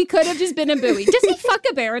 No, he could have just been a buoy. Does he fuck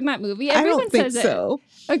a bear in that movie? Everyone I don't think says so.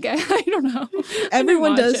 It. Okay, I don't know.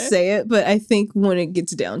 Everyone does say it, but I think when it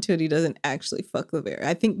gets down to it, he doesn't actually fuck the bear.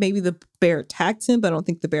 I think maybe the bear attacks him, but I don't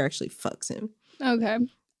think the bear actually fucks him. Okay.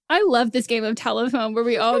 I love this game of telephone where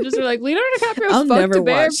we all just are like, Leonardo DiCaprio fucked a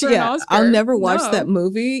bear for an Oscar. I'll never watch that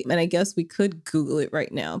movie, and I guess we could Google it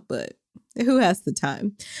right now, but who has the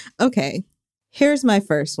time? Okay, here's my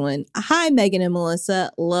first one. Hi, Megan and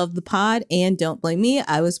Melissa. Love the pod, and don't blame me.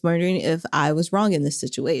 I was wondering if I was wrong in this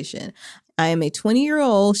situation. I am a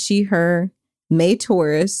 20-year-old she, her, May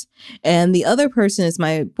Taurus, and the other person is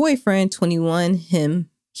my boyfriend, 21, him.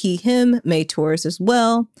 He, him, May Taurus as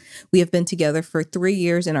well. We have been together for 3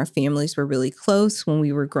 years, and our families were really close when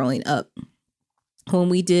we were growing up. When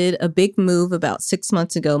we did a big move about 6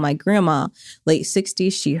 months ago, my grandma, late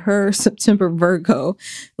 60s, she, her, September Virgo,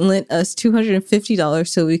 lent us $250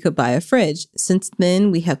 so we could buy a fridge. Since then,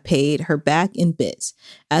 we have paid her back in bits.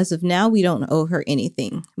 As of now, we don't owe her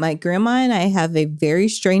anything. My grandma and I have a very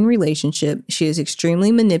strained relationship. She is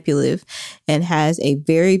extremely manipulative and has a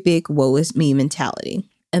very big woe is me mentality.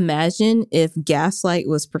 Imagine if Gaslight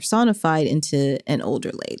was personified into an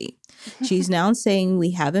older lady. She's now saying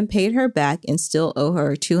we haven't paid her back and still owe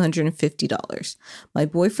her $250. My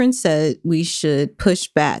boyfriend said we should push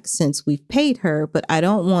back since we've paid her, but I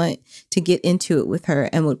don't want to get into it with her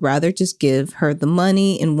and would rather just give her the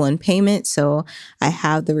money in one payment so I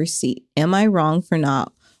have the receipt. Am I wrong for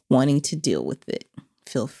not wanting to deal with it?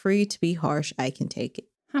 Feel free to be harsh. I can take it.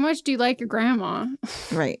 How much do you like your grandma?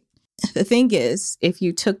 Right. The thing is, if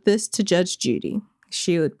you took this to Judge Judy,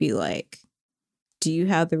 she would be like, do you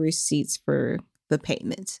have the receipts for the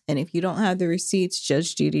payments. And if you don't have the receipts,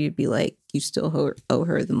 Judge Judy would be like, you still owe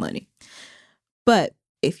her the money. But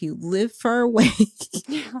if you live far away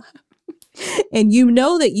and you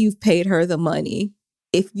know that you've paid her the money,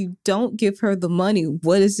 if you don't give her the money,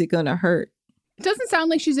 what is it going to hurt? It doesn't sound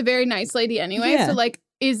like she's a very nice lady anyway. Yeah. So like,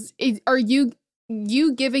 are you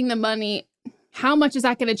giving the money? How much is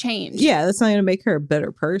that going to change? Yeah, that's not going to make her a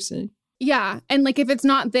better person. Yeah. And like, if it's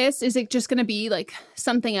not this, is it just going to be like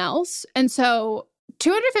something else? And so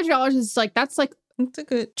 $250 is like, that's a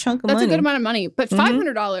good chunk of money. money. That's a good amount of money. But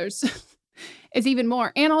 $500 is even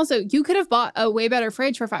more. And also, you could have bought a way better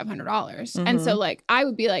fridge for $500. And so like, I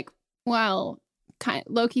would be like, well, kind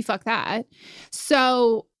of low-key fuck that.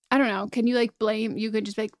 So I don't know. Can you like blame? You could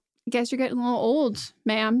just be like, guess you're getting a little old,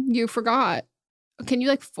 ma'am. You forgot. Can you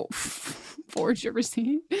like forge your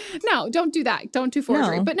receipt? No, don't do that. Don't do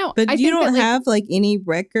forgery. No, but no, but I you think don't that, like, have like any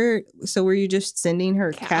record. So were you just sending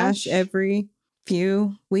her cash every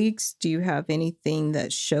few weeks? Do you have anything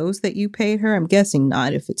that shows that you paid her? I'm guessing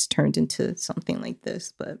not if it's turned into something like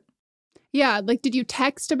this, but. Yeah, like, did you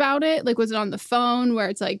text about it? Like, was it on the phone where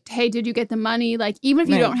it's like, hey, did you get the money? Like, even if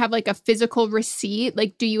you don't have like a physical receipt,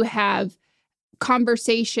 like, do you have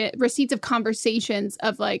receipts of conversations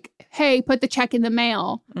of like, hey, put the check in the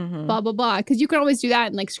mail, blah, blah, blah. Because you can always do that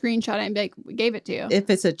and like screenshot it and be like, we gave it to you. If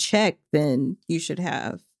it's a check, then you should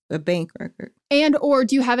have a bank record. And or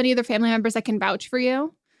do you have any other family members that can vouch for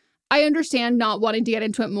you? I understand not wanting to get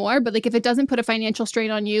into it more, but like if it doesn't put a financial strain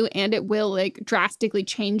on you and it will like drastically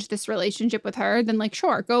change this relationship with her, then like,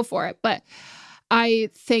 sure, go for it. But I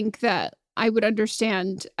think that I would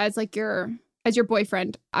understand as like your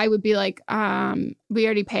boyfriend, I would be like, we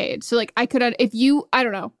already paid. So like I could, if you, I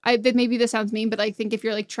don't know, maybe this sounds mean, but I think if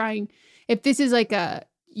you're like if this is like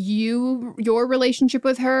your relationship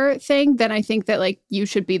with her thing, then I think that like you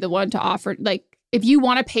should be the one to offer, like, if you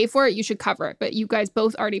want to pay for it, you should cover it. But you guys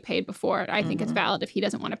both already paid before. I think it's valid if he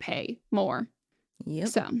doesn't want to pay more. Yep.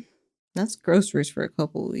 So that's groceries for a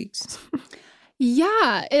couple of weeks.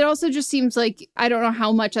 Yeah. It also just seems like I don't know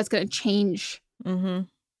how much that's going to change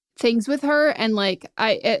things with her. And like,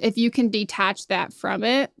 if you can detach that from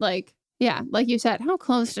it, like, yeah, like you said, how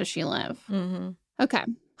close does she live? Okay.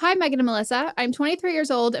 Hi, Megan and Melissa. I'm 23 years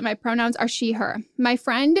old and my pronouns are she, her. My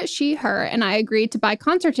friend, she, her, and I agreed to buy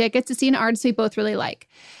concert tickets to see an artist we both really like.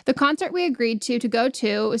 The concert we agreed to go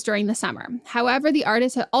to was during the summer. However, the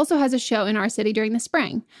artist also has a show in our city during the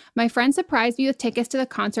spring. My friend surprised me with tickets to the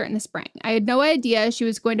concert in the spring. I had no idea she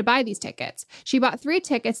was going to buy these tickets. She bought 3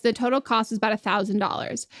 tickets. The total cost was about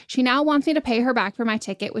 $1,000. She now wants me to pay her back for my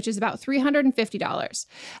ticket, which is about $350.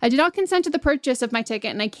 I did not consent to the purchase of my ticket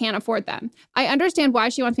and I can't afford them. I understand why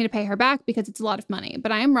she wants me to pay her back because it's a lot of money, but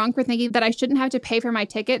I am wrong for thinking that I shouldn't have to pay for my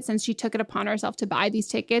ticket since she took it upon herself to buy these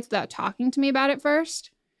tickets without talking to me about it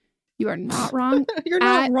first. You are not wrong. You're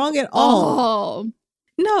not wrong at all.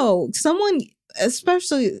 No, someone,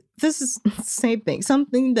 especially, this is the same thing,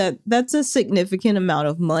 something that's a significant amount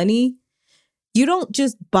of money. You don't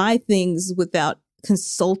just buy things without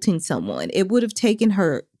consulting someone. It would have taken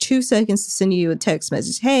her 2 seconds to send you a text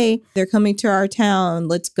message. Hey, they're coming to our town.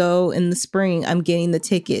 Let's go in the spring. I'm getting the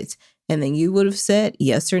tickets. And then you would have said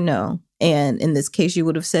yes or no. And in this case, you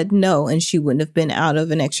would have said no, and she wouldn't have been out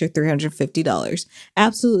of an extra $350.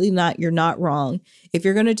 Absolutely not. You're not wrong. If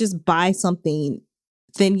you're going to just buy something,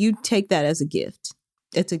 then you take that as a gift.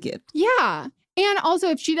 It's a gift. Yeah. And also,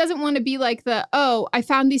 if she doesn't want to be like I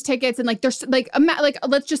found these tickets and like, they're like,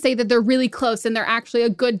 let's just say that they're really close and they're actually a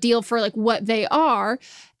good deal for like what they are.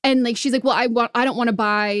 And like, she's like, well, I don't want to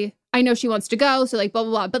buy, I know she wants to go. So like, blah,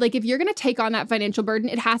 blah, blah. But like, if you're going to take on that financial burden,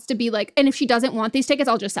 it has to be like, and if she doesn't want these tickets,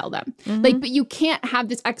 I'll just sell them. Like, but you can't have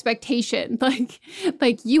this expectation. Like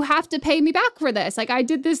you have to pay me back for this. Like I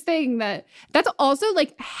did this thing that's also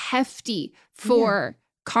like hefty for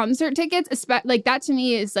concert tickets. Like that to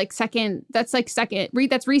me is like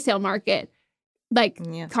that's resale market,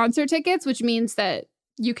 like concert tickets, which means that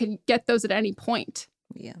you can get those at any point.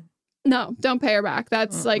 Yeah. No, don't pay her back.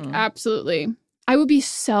 That's like absolutely. I would be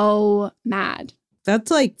so mad. That's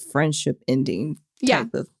like friendship ending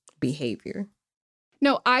type of behavior.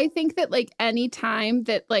 No, I think that like any time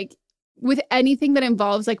that like with anything that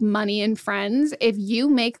involves like money and friends, if you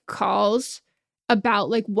make calls about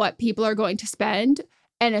like what people are going to spend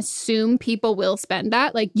and assume people will spend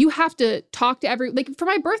that. Like, you have to talk to like, for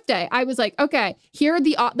my birthday, I was like, okay, here are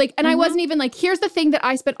the, like, and I wasn't even like, here's the thing that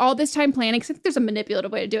I spent all this time planning. Because I think there's a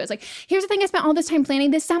manipulative way to do it. It's like, here's the thing I spent all this time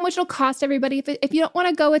planning. This is how much it'll cost everybody. If you don't want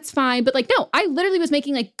to go, it's fine. But like, no, I literally was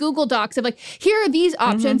making like Google Docs of like, here are these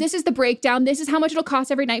options. This is the breakdown. This is how much it'll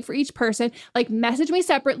cost every night for each person. Like, message me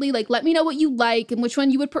separately. Like, let me know what you like and which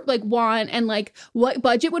one you would want and like what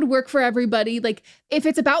budget would work for everybody. Like, if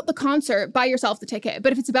it's about the concert, buy yourself the ticket.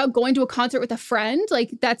 But if it's about going to a concert with a friend,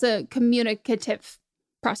 like, that's a communicative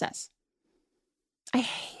process. I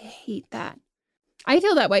hate that. I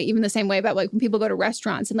feel that way, even the same way about like when people go to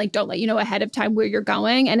restaurants and like don't let you know ahead of time where you're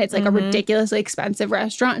going, and it's like a ridiculously expensive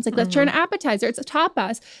restaurant. It's like, let's try an appetizer. It's a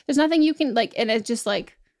tapas. There's nothing you can like, and it's just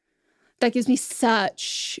like, that gives me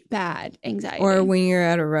such bad anxiety. Or when you're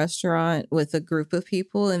at a restaurant with a group of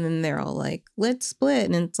people and then they're all like, let's split.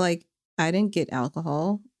 And it's like, I didn't get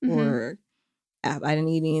alcohol or I didn't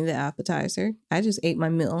eat any of the appetizer. I just ate my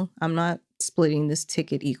meal. I'm not splitting this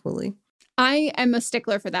ticket equally. I am a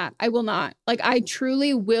stickler for that. I will not. Like, I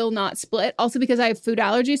truly will not split. Also because I have food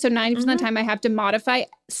allergies. So 90% of the time I have to modify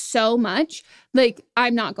so much. Like,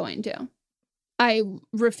 I'm not going to. I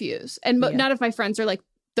refuse. And none of my friends are like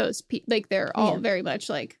those people. Like, they're all very much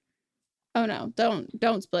like, oh no,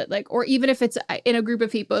 don't split. Like, or even if it's in a group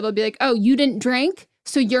of people, it'll be like, oh, you didn't drink,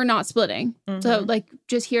 so you're not splitting. So like,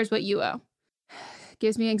 just here's what you owe.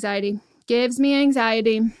 Gives me anxiety.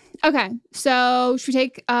 Okay, so should we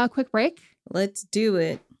take a quick break? Let's do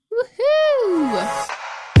it. Woohoo!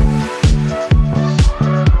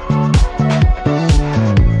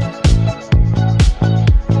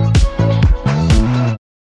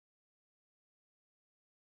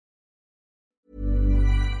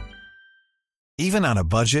 Even on a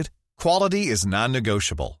budget, quality is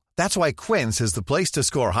non-negotiable. That's why Quince is the place to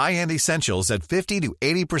score high-end essentials at 50 to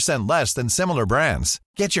 80% less than similar brands.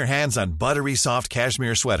 Get your hands on buttery soft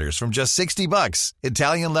cashmere sweaters from just $60,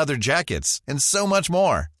 Italian leather jackets, and so much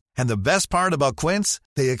more. And the best part about Quince,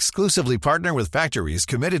 they exclusively partner with factories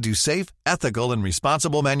committed to safe, ethical, and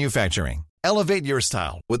responsible manufacturing. Elevate your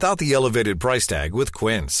style without the elevated price tag with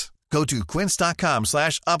Quince. Go to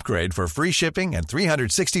quince.com/upgrade for free shipping and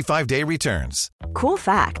 365-day returns. Cool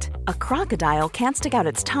fact, a crocodile can't stick out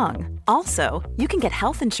its tongue. Also, you can get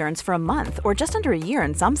health insurance for a month or just under a year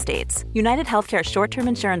in some states. United Healthcare short-term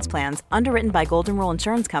insurance plans, underwritten by Golden Rule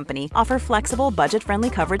Insurance Company, offer flexible, budget-friendly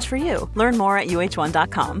coverage for you. Learn more at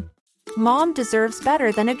UH1.com. Mom deserves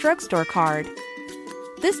better than a drugstore card.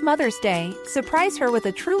 This Mother's Day, surprise her with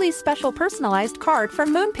a truly special personalized card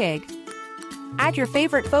from Moonpig. Add your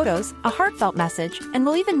favorite photos, a heartfelt message, and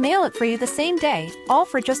we'll even mail it for you the same day, all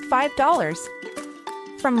for just $5.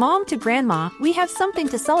 From mom to grandma, we have something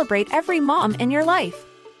to celebrate every mom in your life.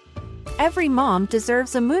 Every mom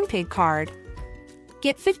deserves a Moonpig card.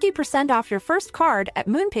 Get 50% off your first card at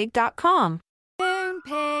Moonpig.com.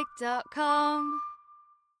 Moonpig.com.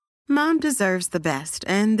 Mom deserves the best,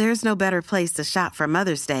 and there's no better place to shop for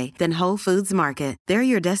Mother's Day than Whole Foods Market. They're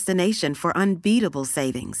your destination for unbeatable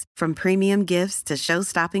savings, from premium gifts to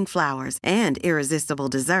show-stopping flowers and irresistible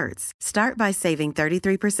desserts. Start by saving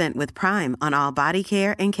 33% with Prime on all body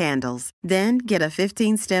care and candles. Then get a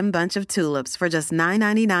 15-stem bunch of tulips for just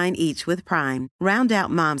 $9.99 each with Prime. Round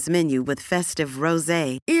out Mom's menu with festive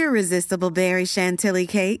rosé, irresistible berry chantilly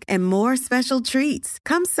cake, and more special treats.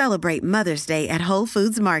 Come celebrate Mother's Day at Whole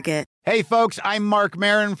Foods Market. Hey, folks, I'm Mark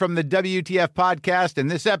Maron from the WTF Podcast, and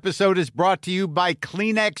this episode is brought to you by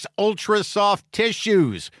Kleenex Ultra Soft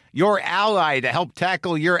Tissues, your ally to help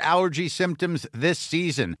tackle your allergy symptoms this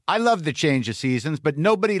season. I love the change of seasons, but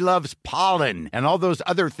nobody loves pollen and all those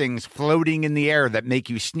other things floating in the air that make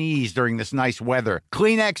you sneeze during this nice weather.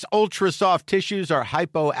 Kleenex Ultra Soft Tissues are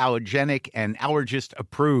hypoallergenic and allergist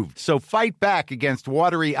approved, so fight back against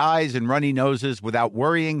watery eyes and runny noses without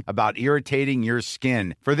worrying about irritating your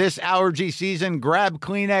skin. For this allergy season, grab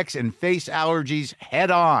Kleenex and face allergies head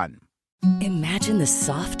on. Imagine the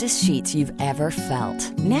softest sheets you've ever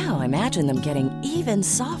felt. Now imagine them getting even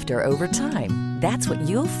softer over time. That's what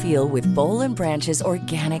you'll feel with Boll & Branch's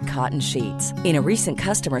organic cotton sheets. In a recent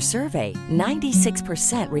customer survey,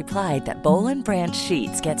 96% replied that Boll & Branch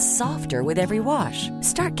sheets get softer with every wash.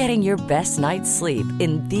 Start getting your best night's sleep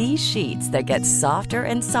in these sheets that get softer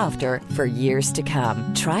and softer for years to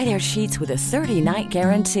come. Try their sheets with a 30-night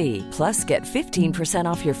guarantee. Plus, get 15%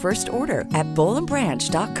 off your first order at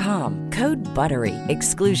bollandbranch.com. Code BUTTERY.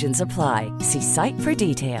 Exclusions apply. See site for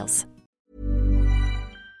details.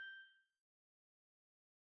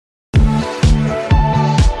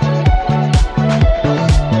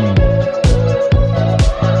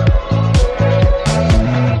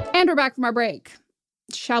 And we're back from our break.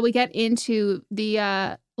 Shall we get into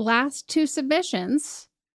the last two submissions?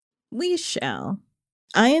 We shall.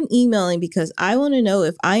 I am emailing because I want to know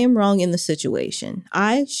if I am wrong in the situation.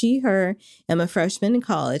 I, she, her, am a freshman in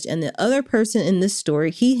college, and the other person in this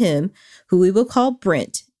story, he, him, who we will call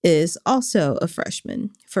Brent, is also a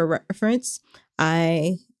freshman. For reference,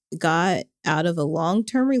 I got out of a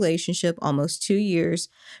long-term relationship almost 2 years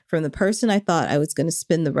from the person I thought I was going to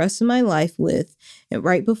spend the rest of my life with, and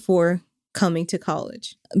right before coming to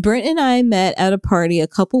college. Brent and I met at a party a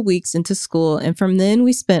couple weeks into school, and from then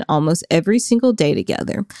we spent almost every single day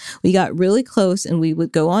together. We got really close and we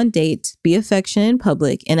would go on dates, be affectionate in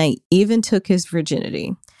public, and I even took his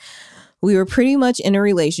virginity. We were pretty much in a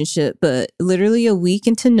relationship, but literally a week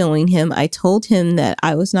into knowing him, I told him that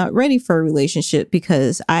I was not ready for a relationship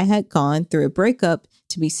because I had gone through a breakup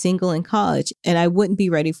to be single in college and I wouldn't be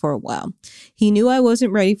ready for a while. He knew I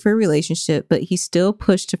wasn't ready for a relationship, but he still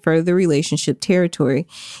pushed to further relationship territory,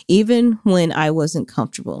 even when I wasn't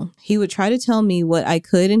comfortable. He would try to tell me what I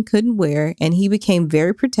could and couldn't wear, and he became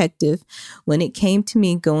very protective when it came to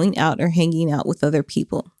me going out or hanging out with other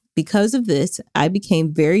people. Because of this, I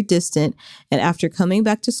became very distant, and after coming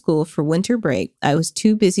back to school for winter break, I was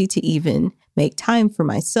too busy to even make time for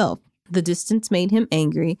myself. The distance made him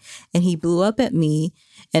angry, and he blew up at me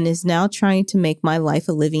and is now trying to make my life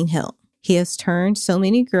a living hell. He has turned so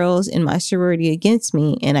many girls in my sorority against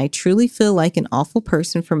me, and I truly feel like an awful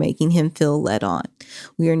person for making him feel led on.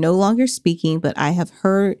 We are no longer speaking, but I have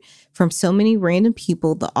heard from so many random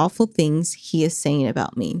people the awful things he is saying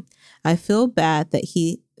about me. I feel bad that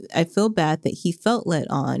he felt led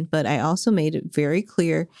on, but I also made it very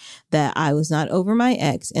clear that I was not over my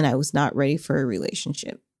ex and I was not ready for a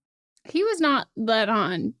relationship. He was not led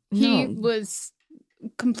on. He was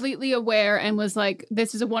completely aware and was like,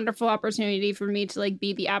 this is a wonderful opportunity for me to like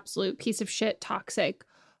be the absolute piece of shit, toxic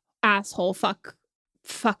asshole,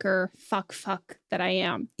 fucker, fuck that I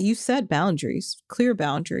am. You set boundaries, clear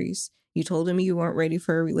boundaries. You told him you weren't ready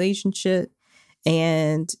for a relationship,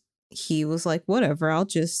 and he was like, whatever, I'll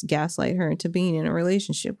just gaslight her into being in a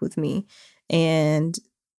relationship with me. And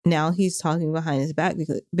now he's talking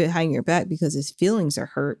behind your back because his feelings are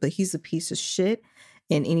hurt, but he's a piece of shit.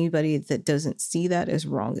 And anybody that doesn't see that is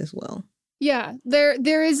wrong as well. Yeah,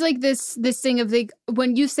 there is like this thing of like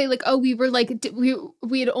when you say like, oh, we were like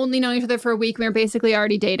we had only known each other for a week, we were basically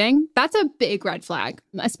already dating. That's a big red flag,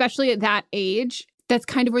 especially at that age. That's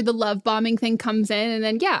kind of where the love bombing thing comes in. And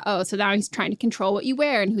then, so now he's trying to control what you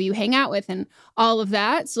wear and who you hang out with and all of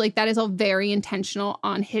that. So like that is all very intentional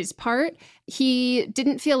on his part. He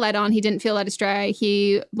didn't feel led on. He didn't feel led astray.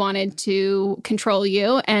 He wanted to control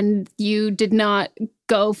you and you did not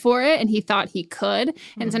go for it. And he thought he could.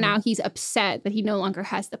 And so now he's upset that he no longer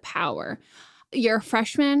has the power. You're a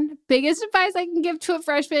freshman. Biggest advice I can give to a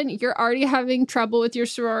freshman, you're already having trouble with your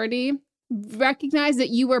sorority. Recognize that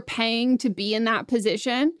you were paying to be in that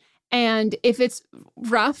position. And if it's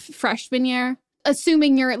rough freshman year, let's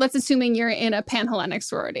assume you're in a Panhellenic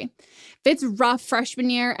sorority. If it's rough freshman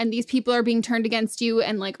year and these people are being turned against you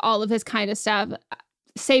and like all of this kind of stuff,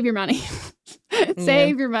 save your money.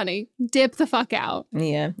 Save your money. Dip the fuck out.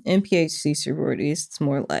 Yeah. In PhD sororities, it's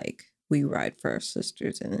more like we ride for our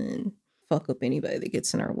sisters and then fuck up anybody that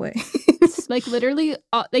gets in our way. Like literally,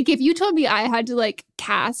 like if you told me I had to like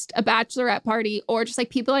cast a bachelorette party or just like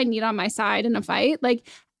people I need on my side in a fight, like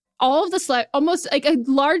all of the almost like a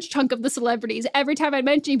large chunk of the celebrities, every time I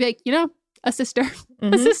mention, you'd be like, a sister,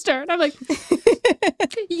 a sister. And I'm like,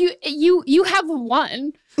 you have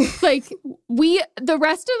one. Like the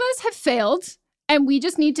rest of us have failed. And we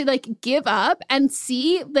just need to like give up and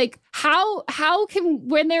see like how can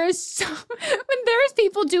when there's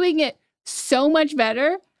people doing it so much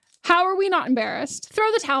better, how are we not embarrassed? Throw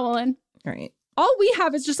the towel in. Right. All we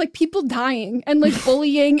have is just like people dying and like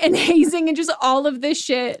bullying and hazing and just all of this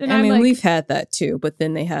shit. And I mean, we've had that too, but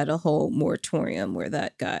then they had a whole moratorium where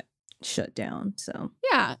that got shut down. So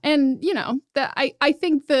yeah, and I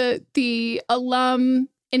think the alum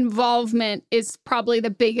involvement is probably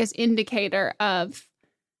the biggest indicator of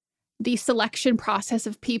the selection process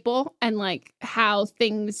of people and like how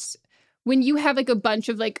things. When you have like a bunch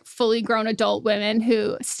of like fully grown adult women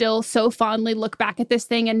who still so fondly look back at this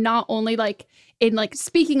thing and not only like in like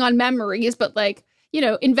speaking on memories, but like,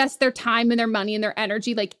 invest their time and their money and their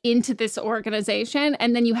energy like into this organization.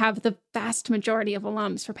 And then you have the vast majority of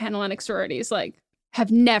alums for Panhellenic sororities like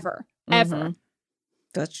have never, ever.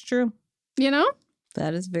 That's true.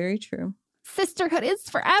 That is very true. Sisterhood is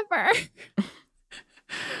forever.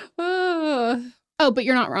 Oh, but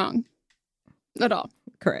you're not wrong at all.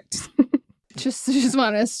 Correct. Just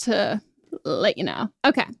want us to let you know.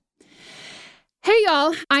 Okay. Hey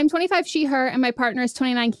y'all, I'm 25 she, her, and my partner is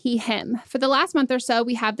 29 he, him. For the last month or so,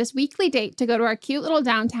 we have this weekly date to go to our cute little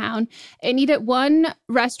downtown and eat at one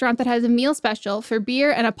restaurant that has a meal special for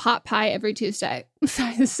beer and a pot pie every Tuesday.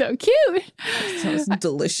 That is so cute. Sounds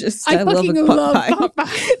delicious. I fucking love pot pie.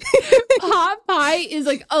 pie. Pot pie is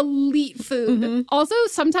like elite food. Mhm. Also,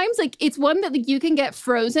 sometimes like it's one that like, you can get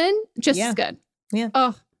frozen just as good. Yeah.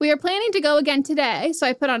 Oh, we are planning to go again today, so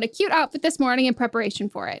I put on a cute outfit this morning in preparation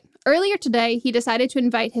for it. Earlier today, he decided to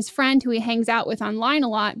invite his friend who he hangs out with online a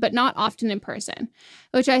lot, but not often in person,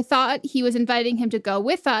 which I thought he was inviting him to go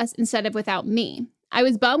with us instead of without me. I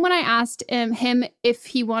was bummed when I asked him if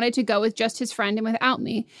he wanted to go with just his friend and without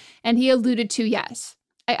me, and he alluded to yes.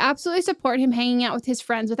 I absolutely support him hanging out with his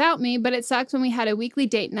friends without me, but it sucks when we had a weekly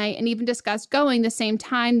date night and even discussed going the same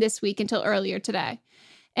time this week until earlier today.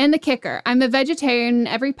 And the kicker, I'm a vegetarian and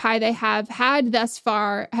every pie they have had thus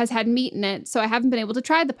far has had meat in it, so I haven't been able to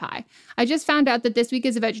try the pie. I just found out that this week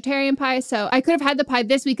is a vegetarian pie, so I could have had the pie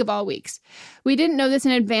this week of all weeks. We didn't know this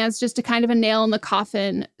in advance, just a kind of a nail in the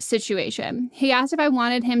coffin situation. He asked if I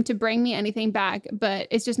wanted him to bring me anything back, but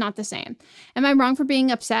it's just not the same. Am I wrong for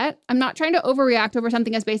being upset? I'm not trying to overreact over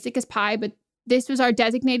something as basic as pie, but this was our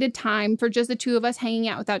designated time for just the two of us hanging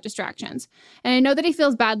out without distractions. And I know that he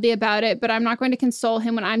feels badly about it, but I'm not going to console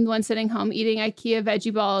him when I'm the one sitting home eating IKEA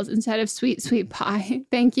veggie balls instead of sweet, sweet pie.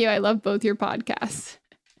 Thank you. I love both your podcasts.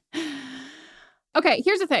 Okay,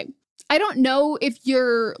 here's the thing. I don't know if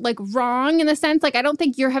you're like wrong in the sense, like, I don't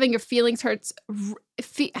think you're having your feelings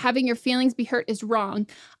having your feelings be hurt is wrong.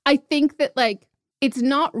 I think that like, it's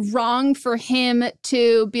not wrong for him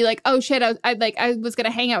to be like, oh shit, I was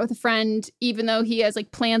gonna hang out with a friend even though he has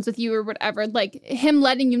like plans with you or whatever. Like him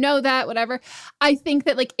letting you know that, whatever. I think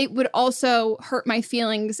that like it would also hurt my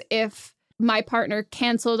feelings if my partner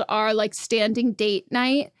canceled our like standing date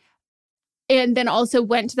night and then also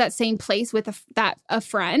went to that same place with a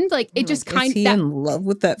friend. Like it just kind of... Is he in love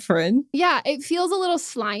with that friend? Yeah, it feels a little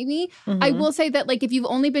slimy. I will say that like if you've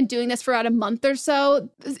only been doing this for about a month or so,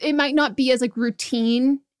 it might not be as like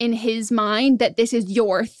routine in his mind that this is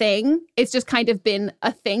your thing. It's just kind of been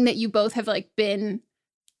a thing that you both have like been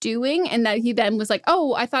doing, and that he then was like,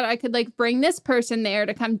 oh, I thought I could like bring this person there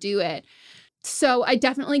to come do it. So I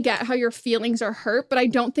definitely get how your feelings are hurt, but I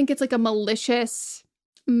don't think it's like a malicious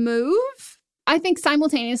move. I think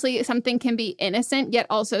simultaneously something can be innocent yet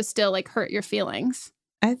also still like hurt your feelings.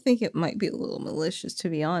 I think it might be a little malicious, to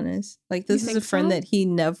be honest. Like this is a friend so? that he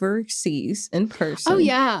never sees in person. Oh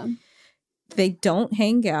yeah. They don't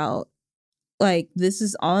hang out. Like this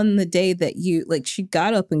is on the day that she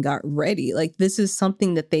got up and got ready. Like this is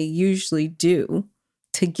something that they usually do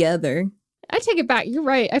together. I take it back. You're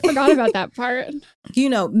right. I forgot about that part. You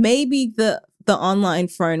know, maybe the online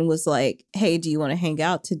friend was like, hey, do you want to hang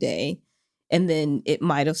out today? And then it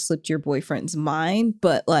might have slipped your boyfriend's mind,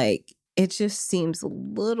 but like it just seems a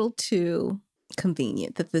little too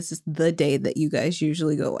convenient that this is the day that you guys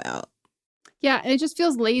usually go out. Yeah, and it just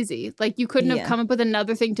feels lazy. Like you couldn't have come up with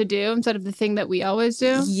another thing to do instead of the thing that we always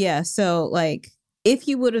do. Yeah, so like if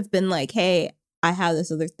you would have been like, hey, I have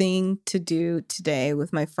this other thing to do today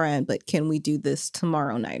with my friend, but can we do this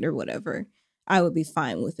tomorrow night or whatever? I would be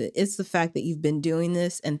fine with it. It's the fact that you've been doing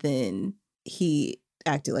this and then he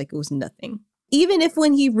acted like it was nothing. Even if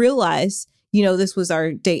when he realized, you know, this was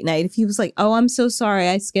our date night, if he was like, oh, I'm so sorry,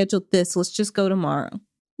 I scheduled this, let's just go tomorrow.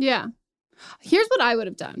 Yeah. Here's what I would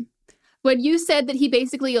have done. When you said that he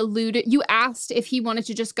basically alluded, you asked if he wanted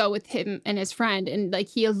to just go with him and his friend, and like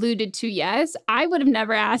he alluded to yes, I would have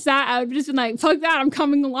never asked that. I would have just been like, fuck that, I'm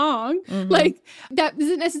coming along. Like that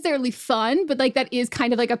isn't necessarily fun, but like that is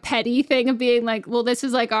kind of like a petty thing of being like, well, this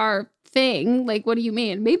is like our thing. Like, what do you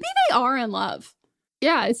mean? Maybe they are in love.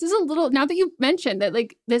 Yeah, this is a little, now that you've mentioned that,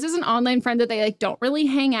 like, this is an online friend that they, like, don't really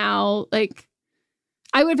hang out. Like,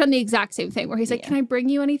 I would have done the exact same thing where he's like, can I bring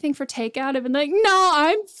you anything for takeout? I've been like, no,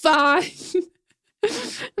 I'm fine.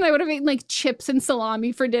 And I would have eaten, like, chips and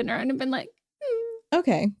salami for dinner and have been like,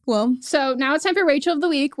 Okay, well. So now it's time for Rachel of the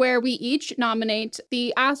Week, where we each nominate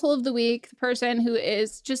the asshole of the week, the person who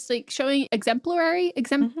is just, like, showing exemplary. You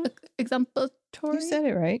said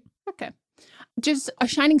it right. Okay. Just a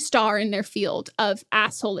shining star in their field of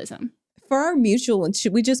assholism. For our mutual one,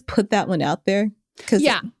 should we just put that one out there?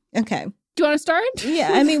 Yeah. Okay. Do you want to start?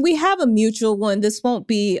 Yeah, I mean, we have a mutual one. This won't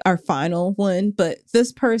be our final one, but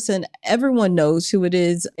this person, everyone knows who it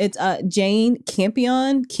is. It's Jane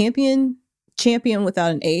Campion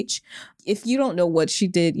without an H. If you don't know what she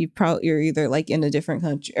did, you're either like in a different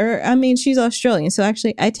country, or I mean, she's Australian. So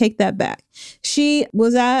actually, I take that back. She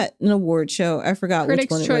was at an award show. I forgot which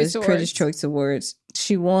one it was. Critics' Choice Awards.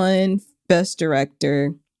 She won Best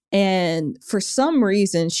Director. And for some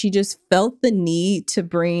reason, she just felt the need to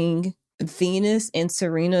bring Venus and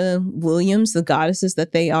Serena Williams, the goddesses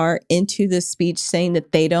that they are, into the speech, saying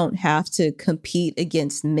that they don't have to compete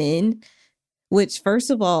against men, which, first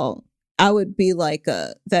of all, I would be like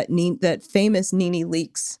that famous Nene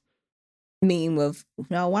Leakes meme of,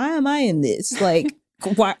 now, why am I in this? Like,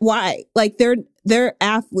 why? Like, they're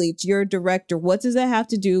athletes, you're a director. What does that have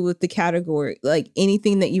to do with the category? Like,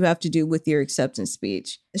 anything that you have to do with your acceptance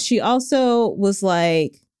speech. She also was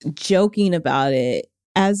like joking about it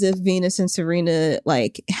as if Venus and Serena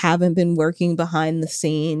like haven't been working behind the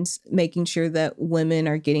scenes, making sure that women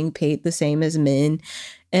are getting paid the same as men.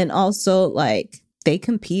 And also, like, they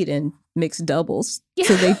compete in mixed doubles. Yeah.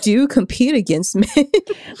 So they do compete against men.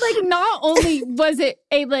 Like, not only was it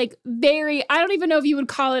a like very, I don't even know if you would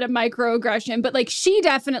call it a microaggression, but like she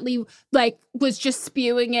definitely like was just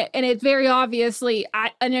spewing it. And it's very obviously,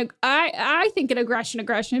 I think an aggression,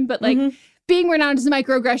 but like being renowned as a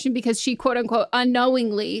microaggression because she quote unquote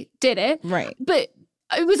unknowingly did it. Right. But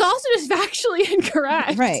it was also just factually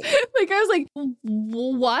incorrect. Right. Like, I was like,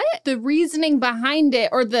 what? The reasoning behind it,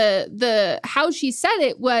 or the how she said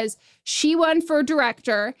it, was she won for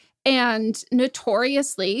director, and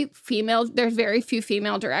notoriously there's very few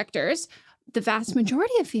female directors. The vast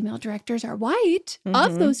majority of female directors are white,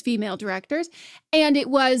 of those female directors. And it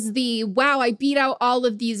was wow, I beat out all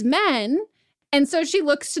of these men. And so she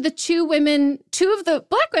looks to the two of the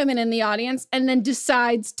Black women in the audience, and then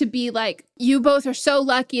decides to be like, you both are so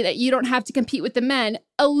lucky that you don't have to compete with the men,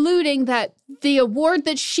 alluding that the award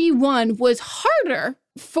that she won was harder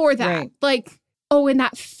for that. Right. Like, oh, and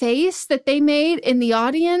that face that they made in the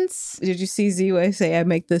audience. Did you see Z-Way say, I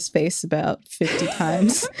make this face about 50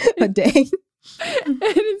 times a day? And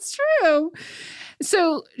it's true.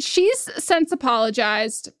 So she's since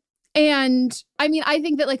apologized. And I mean, I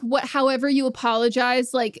think that like however you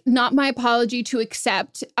apologize, like not my apology to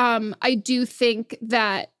accept. I do think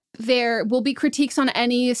that there will be critiques on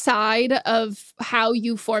any side of how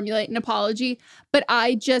you formulate an apology. But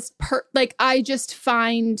I just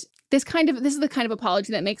find this is the kind of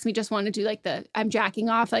apology that makes me just want to do like I'm jacking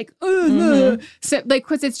off, like, so, like,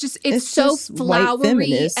 cause it's so just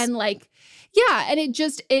flowery and like, yeah. And it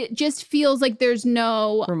just feels like there's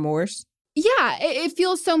no remorse. Yeah, it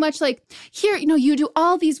feels so much like, here, you do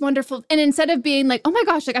all these wonderful, and instead of being like, oh my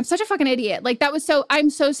gosh, like I'm such a fucking idiot, like I'm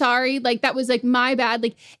so sorry, like that was like my bad,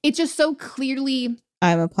 like it's just so clearly,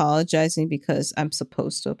 I'm apologizing because I'm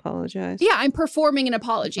supposed to apologize. Yeah, I'm performing an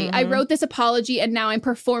apology. I wrote this apology and now I'm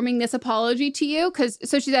performing this apology to you.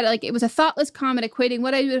 So she said, like, it was a thoughtless comment equating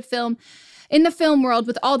what I do to film. In the film world,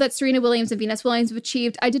 with all that Serena Williams and Venus Williams have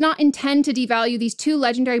achieved, I did not intend to devalue these two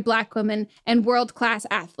legendary Black women and world-class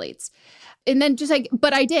athletes. And then just like,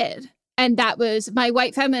 but I did. And that was my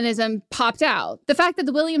white feminism popped out. The fact that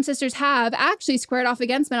the Williams sisters have actually squared off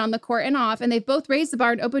against men on the court and off, and they've both raised the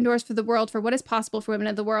bar and opened doors for the world for what is possible for women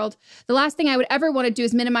of the world. The last thing I would ever want to do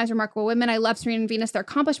is minimize remarkable women. I love Serena and Venus. Their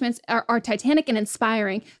accomplishments are titanic and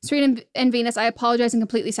inspiring. Serena and Venus, I apologize and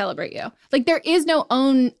completely celebrate you. Like, there is no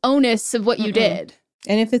onus of what you did.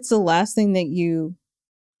 And if it's the last thing that you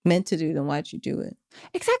meant to do, then why'd you do it?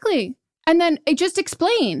 Exactly. And then just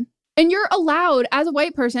explain. And you're allowed, as a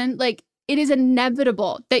white person, like, it is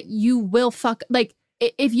inevitable that you will like,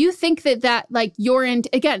 if you think that like, you're in,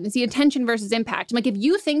 again, it's the intention versus impact. Like, if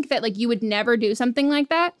you think that, like, you would never do something like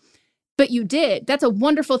that, but you did, that's a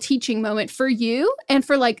wonderful teaching moment for you and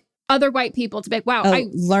for, like, other white people to be like, wow.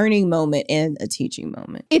 Learning moment and a teaching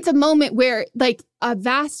moment. It's a moment where, like, a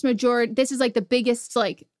vast majority, this is, like, the biggest,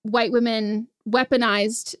 like, white women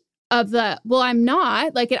weaponized of well, I'm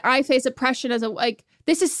not, like, and I face oppression as like,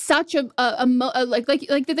 this is such like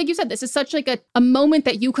you said, this is such like a moment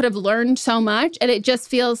that you could have learned so much, and it just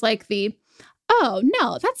feels like oh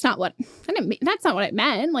no, that's not what it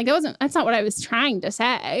meant. Like, that's not what I was trying to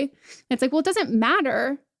say. It's like, well, it doesn't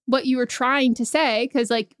matter what you were trying to say, because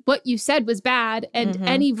like what you said was bad, and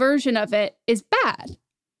any version of it is bad.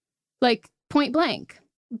 Like, point blank.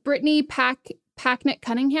 Brittany Packnett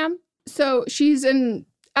Cunningham. So she's an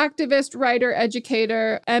activist, writer,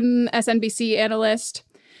 educator, MSNBC analyst.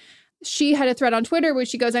 She had a thread on Twitter where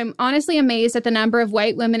she goes, I'm honestly amazed at the number of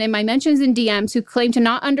white women in my mentions and DMs who claim to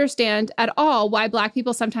not understand at all why Black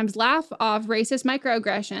people sometimes laugh off racist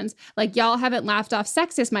microaggressions. Like, y'all haven't laughed off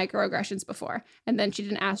sexist microaggressions before. And then she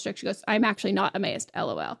did an asterisk. She goes, I'm actually not amazed.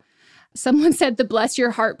 LOL. Someone said the Bless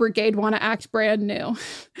Your Heart Brigade want to act brand new.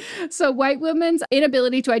 So white women's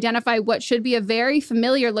inability to identify what should be a very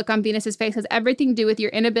familiar look on Venus's face has everything to do with your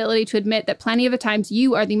inability to admit that plenty of the times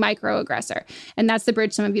you are the microaggressor. And that's the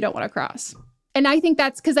bridge some of you don't want to cross. And I think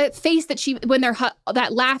that's because that face that when they're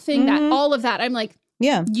that laughing, that all of that, I'm like,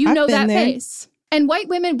 Yeah. You know that there. face. And white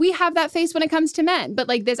women, we have that face when it comes to men. But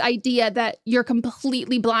like this idea that you're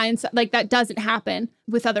completely blind, like that doesn't happen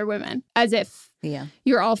with other women, as if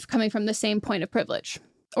you're all coming from the same point of privilege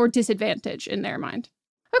or disadvantage in their mind.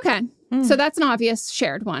 Okay. So that's an obvious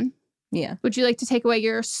shared one. Yeah. Would you like to take away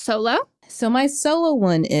your solo? So my solo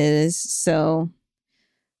one is,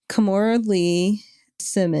 Kimora Lee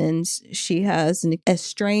Simmons, she has an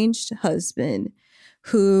estranged husband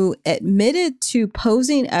who admitted to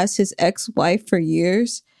posing as his ex-wife for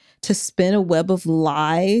years to spin a web of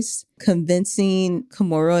lies, convincing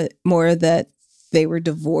Kimora that they were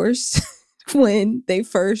divorced when they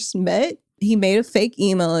first met. He made a fake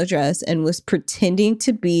email address and was pretending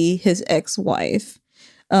to be his ex-wife.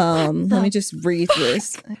 Let me just read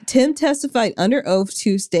this. Tim testified under oath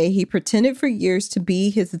Tuesday. He pretended for years to be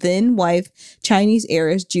his then wife, Chinese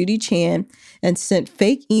heiress Judy Chan, and sent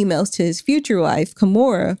fake emails to his future wife,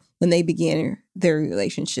 Kimora, when they began their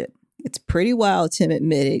relationship. It's pretty wild, Tim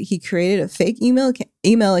admitted. He created a fake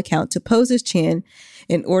email account to pose as Chan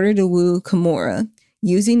in order to woo Kimora,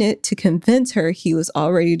 using it to convince her he was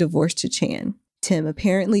already divorced to Chan. Tim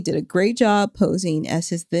apparently did a great job posing as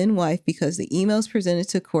his then wife because the emails presented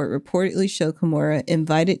to court reportedly show Kimora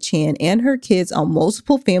invited Chan and her kids on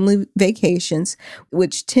multiple family vacations,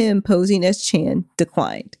 which Tim, posing as Chan,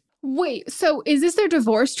 declined. Wait, so is this their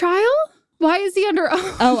divorce trial? Why is he under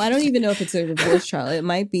oath? Oh, I don't even know if it's a divorce trial. It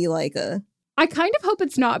might be like a... I kind of hope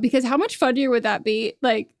it's not, because how much funnier would that be?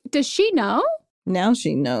 Like, does she know? Now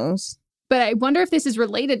she knows. But I wonder if this is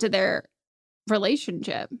related to their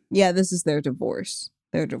relationship. Yeah, this is their divorce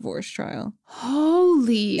trial.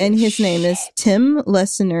 Holy And his name is Tim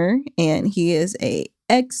Lessener, and he is a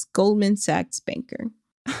ex-Goldman Sachs banker.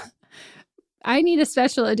 I need a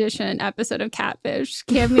special edition episode of Catfish.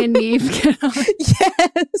 Cammy and Neve get on.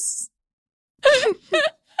 Yes.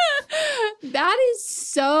 That is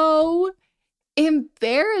so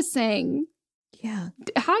embarrassing. Yeah.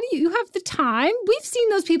 How do you have the time? We've seen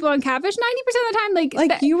those people on Catfish 90% of the time.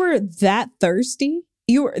 Like you were that thirsty.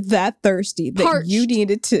 You were that thirsty that Parched. You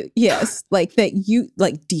needed to, yes, like that you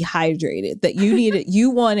like dehydrated, that you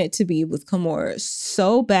wanted to be with Kimora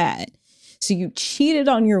so bad. So you cheated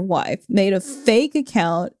on your wife, made a fake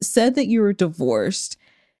account, said that you were divorced,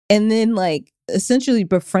 and then like essentially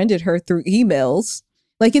befriended her through emails.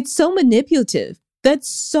 Like it's so manipulative. That's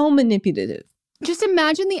so manipulative. Just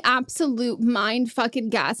imagine the absolute mind fucking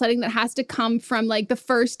gaslighting that has to come from like the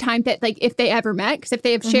first time that like if they ever met, because if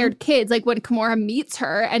they have shared kids, like when Kimora meets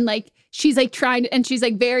her and like she's like trying to, and she's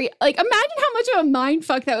like very like imagine how much of a mind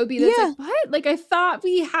fuck that would be. That's like, what? Like I thought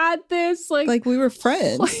we had this like we were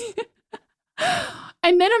friends.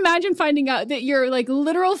 And then imagine finding out that your like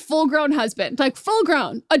literal full grown husband, like full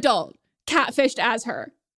grown adult, catfished as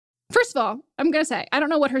her. First of all, I'm going to say, I don't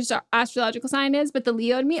know what her astrological sign is, but the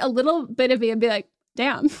Leo in me, a little bit of me would be like,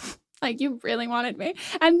 damn, like you really wanted me.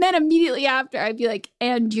 And then immediately after, I'd be like,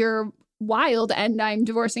 and you're wild and I'm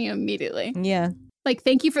divorcing you immediately. Yeah. Like,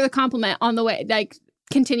 thank you for the compliment on the way. Like,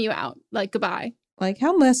 continue out. Like, goodbye. Like,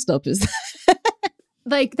 how messed up is that?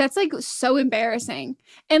 Like, that's like so embarrassing.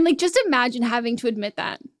 And like, just imagine having to admit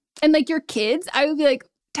that. And like your kids, I would be like,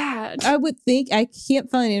 Dad. I would think, I can't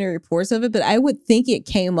find any reports of it, but I would think it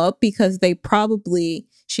came up because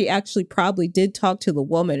she actually probably did talk to the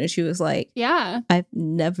woman and she was like, yeah, I've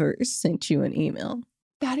never sent you an email.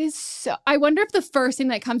 That is so, I wonder if the first thing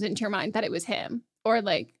that comes into your mind that it was him or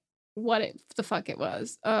like the fuck it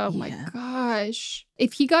was. Oh my gosh.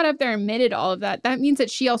 If he got up there and admitted all of that, that means that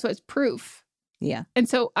she also has proof. Yeah. And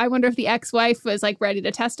so I wonder if the ex-wife was like ready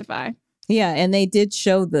to testify. Yeah. And they did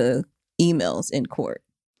show the emails in court.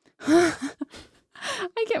 I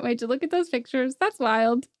can't wait to look at those pictures. That's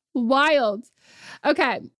wild. Wild.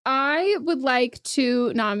 Okay. I would like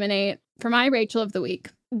to nominate for my Rachel of the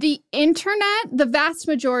Week. The internet, the vast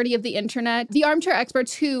majority of the internet, the armchair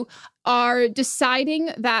experts who are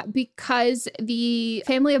deciding that because the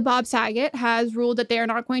family of Bob Saget has ruled that they are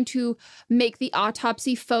not going to make the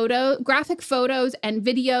autopsy graphic photos and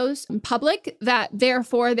videos public, that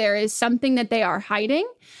therefore there is something that they are hiding.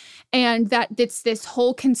 And that it's this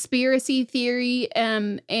whole conspiracy theory,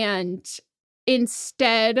 and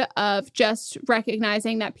instead of just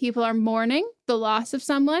recognizing that people are mourning the loss of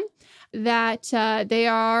someone, that they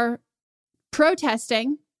are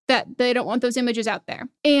protesting that they don't want those images out there.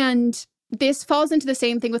 And this falls into the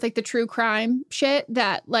same thing with like the true crime shit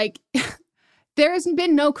that like there has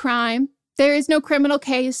been no crime. There is no criminal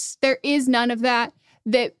case. There is none of that.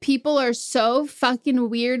 That people are so fucking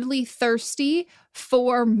weirdly thirsty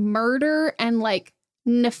for murder and like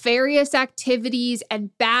nefarious activities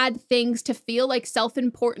and bad things to feel like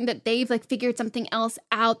self-important, that they've like figured something else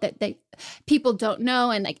out that people don't know,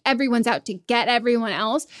 and like everyone's out to get everyone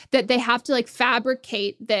else, that they have to like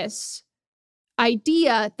fabricate this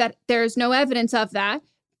idea that there's no evidence of that,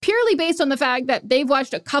 purely based on the fact that they've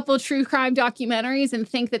watched a couple true crime documentaries and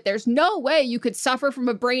think that there's no way you could suffer from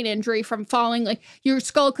a brain injury from falling, like your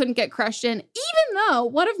skull couldn't get crushed in, even though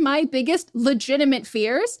one of my biggest legitimate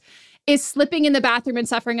fears is slipping in the bathroom and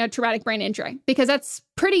suffering a traumatic brain injury, because that's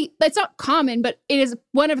not common, but it is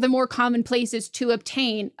one of the more common places to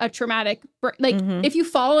obtain a traumatic, if you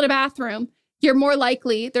fall in a bathroom, you're more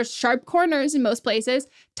likely, there's sharp corners in most places,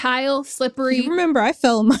 tile, slippery. You remember I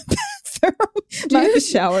fell in my bathroom, my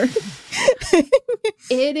shower.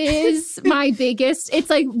 It is my biggest, it's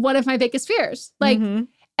like one of my biggest fears. Like,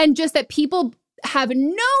 and just that people have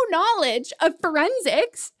no knowledge of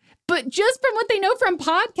forensics, but just from what they know from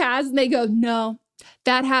podcasts, and they go, no,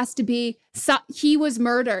 that has to be, he was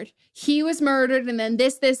murdered. He was murdered, and then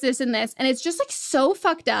this, and this. And it's just like so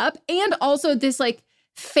fucked up. And also this like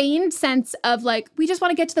feigned sense of like, we just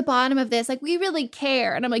want to get to the bottom of this. Like, we really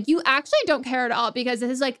care. And I'm like, you actually don't care at all, because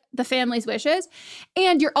this is like the family's wishes.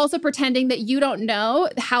 And you're also pretending that you don't know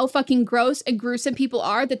how fucking gross and gruesome people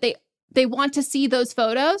are, that they want to see those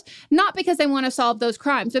photos, not because they want to solve those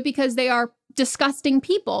crimes, but because they are disgusting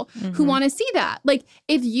people who want to see that. Like,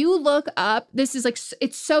 if you look up, this is like,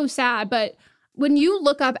 it's so sad, but when you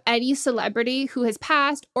look up any celebrity who has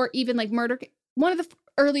passed or even like murder, one of the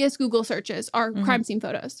earliest Google searches are crime scene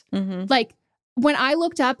photos. Like, when I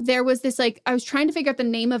looked up, there was this like, I was trying to figure out the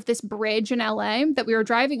name of this bridge in LA that we were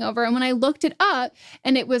driving over. And when I looked it up,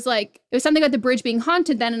 and it was something about the bridge being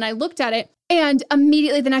haunted then, and I looked at it, and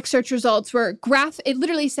immediately the next search results were it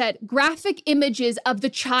literally said graphic images of the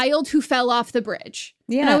child who fell off the bridge.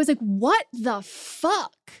 Yeah. And I was like, what the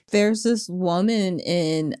fuck? There's this woman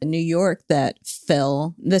in New York that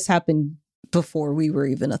fell. This happened before we were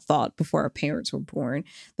even a thought, before our parents were born,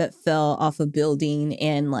 that fell off a building.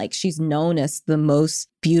 And like, she's known as the most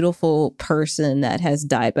beautiful person that has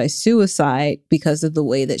died by suicide because of the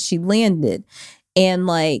way that she landed. And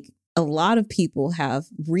like, a lot of people have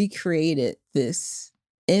recreated this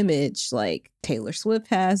image, like Taylor Swift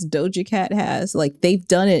has, Doja Cat has, like they've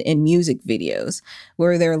done it in music videos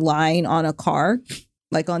where they're lying on a car,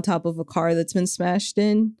 like on top of a car that's been smashed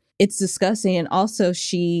in. It's disgusting. And also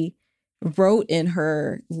she wrote in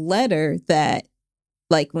her letter that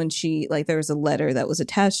like when she, like there was a letter that was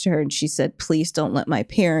attached to her, and she said, please don't let my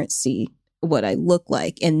parents see what I look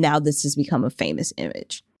like. And now this has become a famous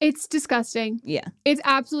image. It's disgusting. Yeah. It's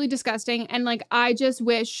absolutely disgusting. And like, I just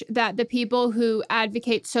wish that the people who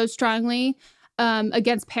advocate so strongly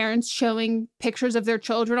against parents showing pictures of their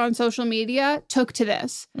children on social media took to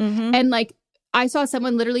this. And like, I saw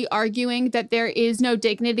someone literally arguing that there is no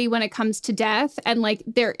dignity when it comes to death, and like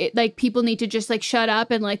people need to just like shut up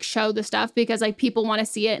and like show the stuff because like people want to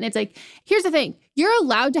see it. And it's like, here's the thing. You're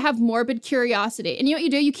allowed to have morbid curiosity. And you know what you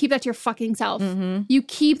do? You keep that to your fucking self. You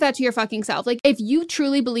keep that to your fucking self. Like, if you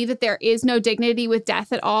truly believe that there is no dignity with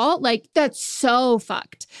death at all, like, that's so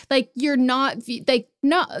fucked. Like, you're not, like,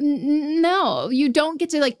 no, you don't get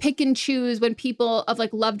to, like, pick and choose when people of,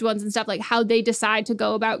 like, loved ones and stuff, like, how they decide to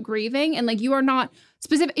go about grieving. And, like, you are not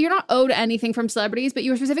you're not owed anything from celebrities, but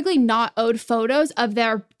you are specifically not owed photos of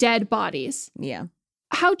their dead bodies. Yeah.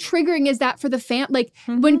 How triggering is that for the fan? Like,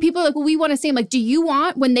 when people are like, well, we want to see them, like, do you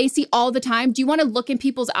want, when they see all the time, do you want to look in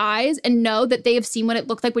people's eyes and know that they have seen what it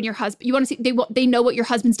looked like when your husband, you want to see, they know what your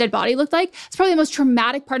husband's dead body looked like? It's probably the most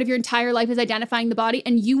traumatic part of your entire life, is identifying the body.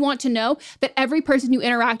 And you want to know that every person you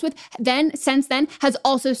interact with since then has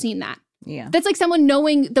also seen that. Yeah. That's like someone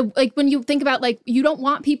knowing like, when you think about, like, you don't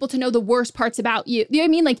want people to know the worst parts about you. You know what I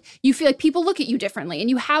mean? Like, you feel like people look at you differently, and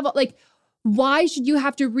you have, like, why should you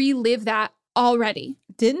have to relive that already?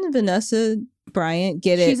 Didn't Vanessa Bryant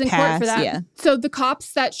get it She's in passed? court for that. Yeah. So the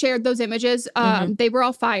cops that shared those images, they were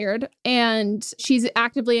all fired, and she's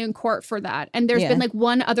actively in court for that. And there's been like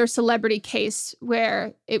one other celebrity case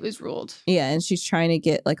where it was ruled. Yeah, and she's trying to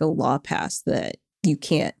get like a law passed that you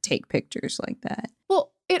can't take pictures like that.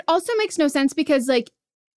 Well, it also makes no sense because like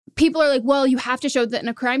people are like, well, you have to show that in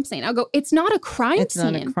a crime scene. I'll go, it's not a crime scene. It's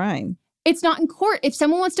not a crime. It's not in court. If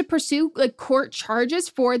someone wants to pursue like court charges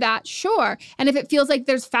for that, sure. And if it feels like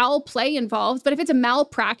there's foul play involved, but if it's a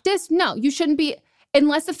malpractice, no, you shouldn't be,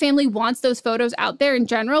 unless the family wants those photos out there in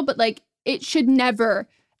general, but like it should never,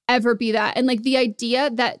 ever be that. And like the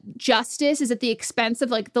idea that justice is at the expense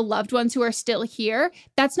of like the loved ones who are still here,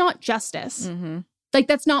 that's not justice. Like,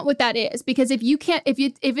 that's not what that is. Because if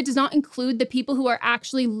it does not include the people who are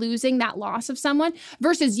actually losing that loss of someone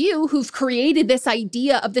versus you who've created this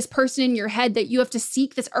idea of this person in your head that you have to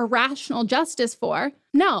seek this irrational justice for,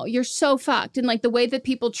 no, you're so fucked. And like the way that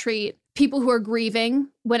people treat people who are grieving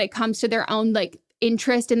when it comes to their own like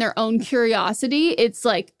interest and their own curiosity, it's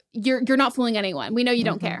like, you're not fooling anyone. We know you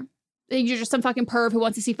don't care. You're just some fucking perv who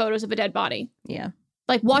wants to see photos of a dead body. Yeah.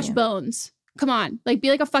 Like, wash bones. Come on. Like, be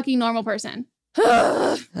like a fucking normal person.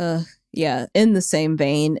 Yeah, in the same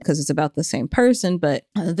vein, because it's about the same person, but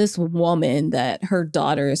this woman that her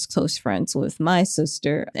daughter is close friends with my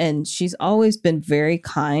sister, and she's always been very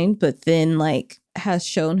kind, but then like has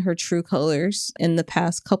shown her true colors in the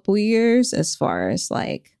past couple years as far as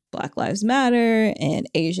like Black Lives Matter and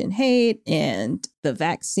Asian hate and the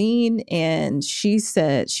vaccine. And she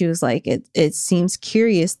said, she was like, it seems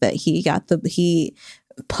curious that he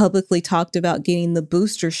publicly talked about getting the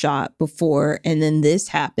booster shot before, and then this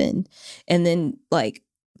happened. And then like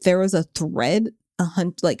there was a thread,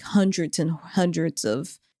 like hundreds and hundreds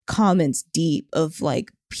of comments deep of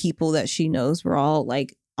like people that she knows were all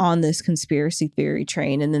like on this conspiracy theory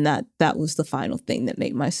train. And then that was the final thing that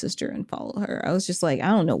made my sister unfollow her. I was just like, I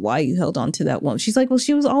don't know why you held on to that woman. She's like, well,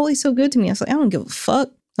 she was always so good to me. I was like, I don't give a fuck.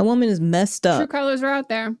 That woman is messed up. True colors are out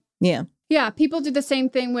there. Yeah. Yeah, people did the same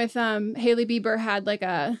thing with Hailey Bieber had like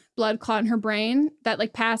a blood clot in her brain that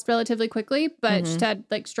like passed relatively quickly, but she had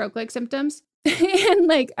like stroke-like symptoms. And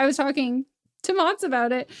like I was talking to Mats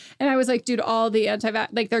about it, and I was like, dude, all the anti-vax,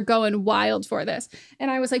 like they're going wild for this. And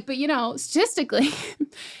I was like, but you know, statistically,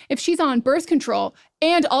 if she's on birth control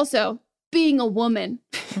and also being a woman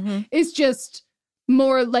is just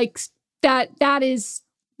more like that is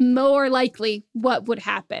more likely what would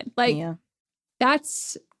happen. Like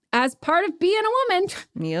that's as part of being a woman.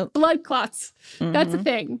 Yep. Blood clots. That's a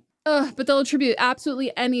thing. But they'll attribute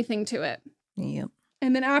absolutely anything to it. Yep.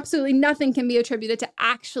 And then absolutely nothing can be attributed to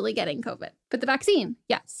actually getting COVID. But the vaccine,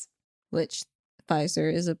 yes. Which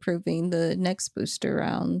Pfizer is approving the next booster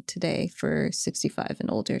round today for 65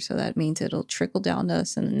 and older. So that means it'll trickle down to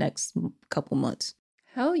us in the next couple months.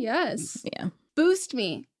 Hell yes. Yeah. Boost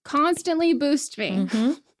me. Constantly boost me.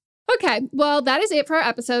 Okay, well, that is it for our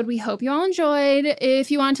episode. We hope you all enjoyed. If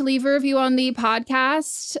you want to leave a review on the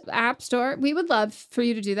podcast app store, we would love for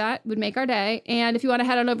you to do that. It would make our day. And if you want to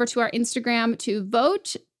head on over to our Instagram to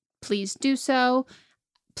vote, please do so.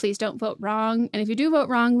 Please don't vote wrong. And if you do vote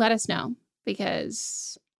wrong, let us know,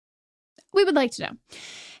 because we would like to know.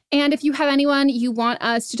 And if you have anyone you want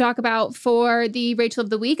us to talk about for the Rachel of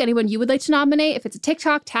the Week, anyone you would like to nominate, if it's a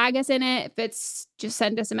TikTok, tag us in it. If it's just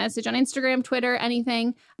send us a message on Instagram, Twitter,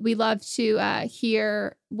 anything. We love to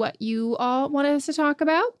hear what you all want us to talk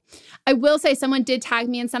about. I will say someone did tag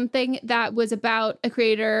me in something that was about a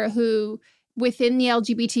creator who within the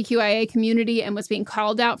LGBTQIA community and was being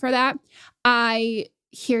called out for that. I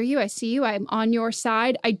hear you. I see you. I'm on your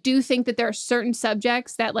side. I do think that there are certain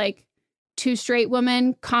subjects that like two straight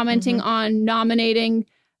women commenting on nominating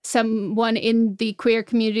someone in the queer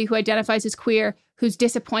community who identifies as queer, who's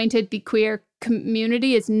disappointed the queer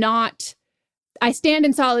community is not, I stand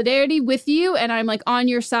in solidarity with you and I'm like on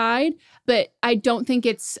your side, but I don't think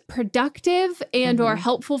it's productive and or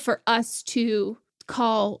helpful for us to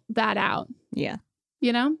call that out. Yeah.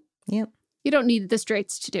 You know? Yep. You don't need the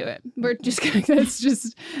straights to do it. We're just gonna,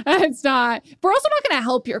 it's not, we're also not gonna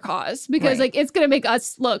help your cause because like it's gonna make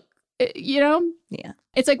us look, you know? Yeah.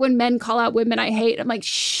 It's like when men call out women I hate. I'm like,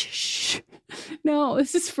 shh. No,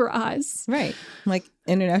 this is for us. Right. Like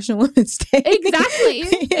International Women's Day. Exactly.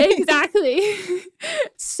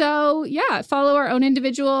 So yeah, follow our own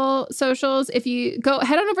individual socials. If you go,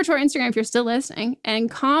 head on over to our Instagram if you're still listening and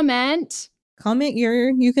comment.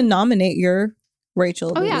 You can nominate your Rachel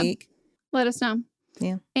of the Week. Let us know.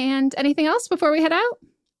 Yeah. And anything else before we head out?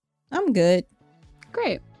 I'm good.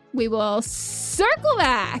 Great. We will circle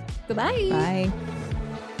back. Goodbye. Bye.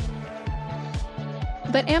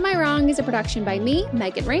 But Am I Wrong is a production by me,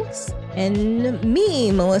 Megan Rinks. And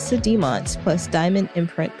me, Melissa DeMont, plus Diamond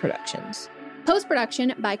Imprint Productions.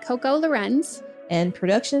 Post-production by Coco Lorenz. And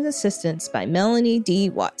production assistance by Melanie D.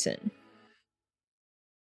 Watson.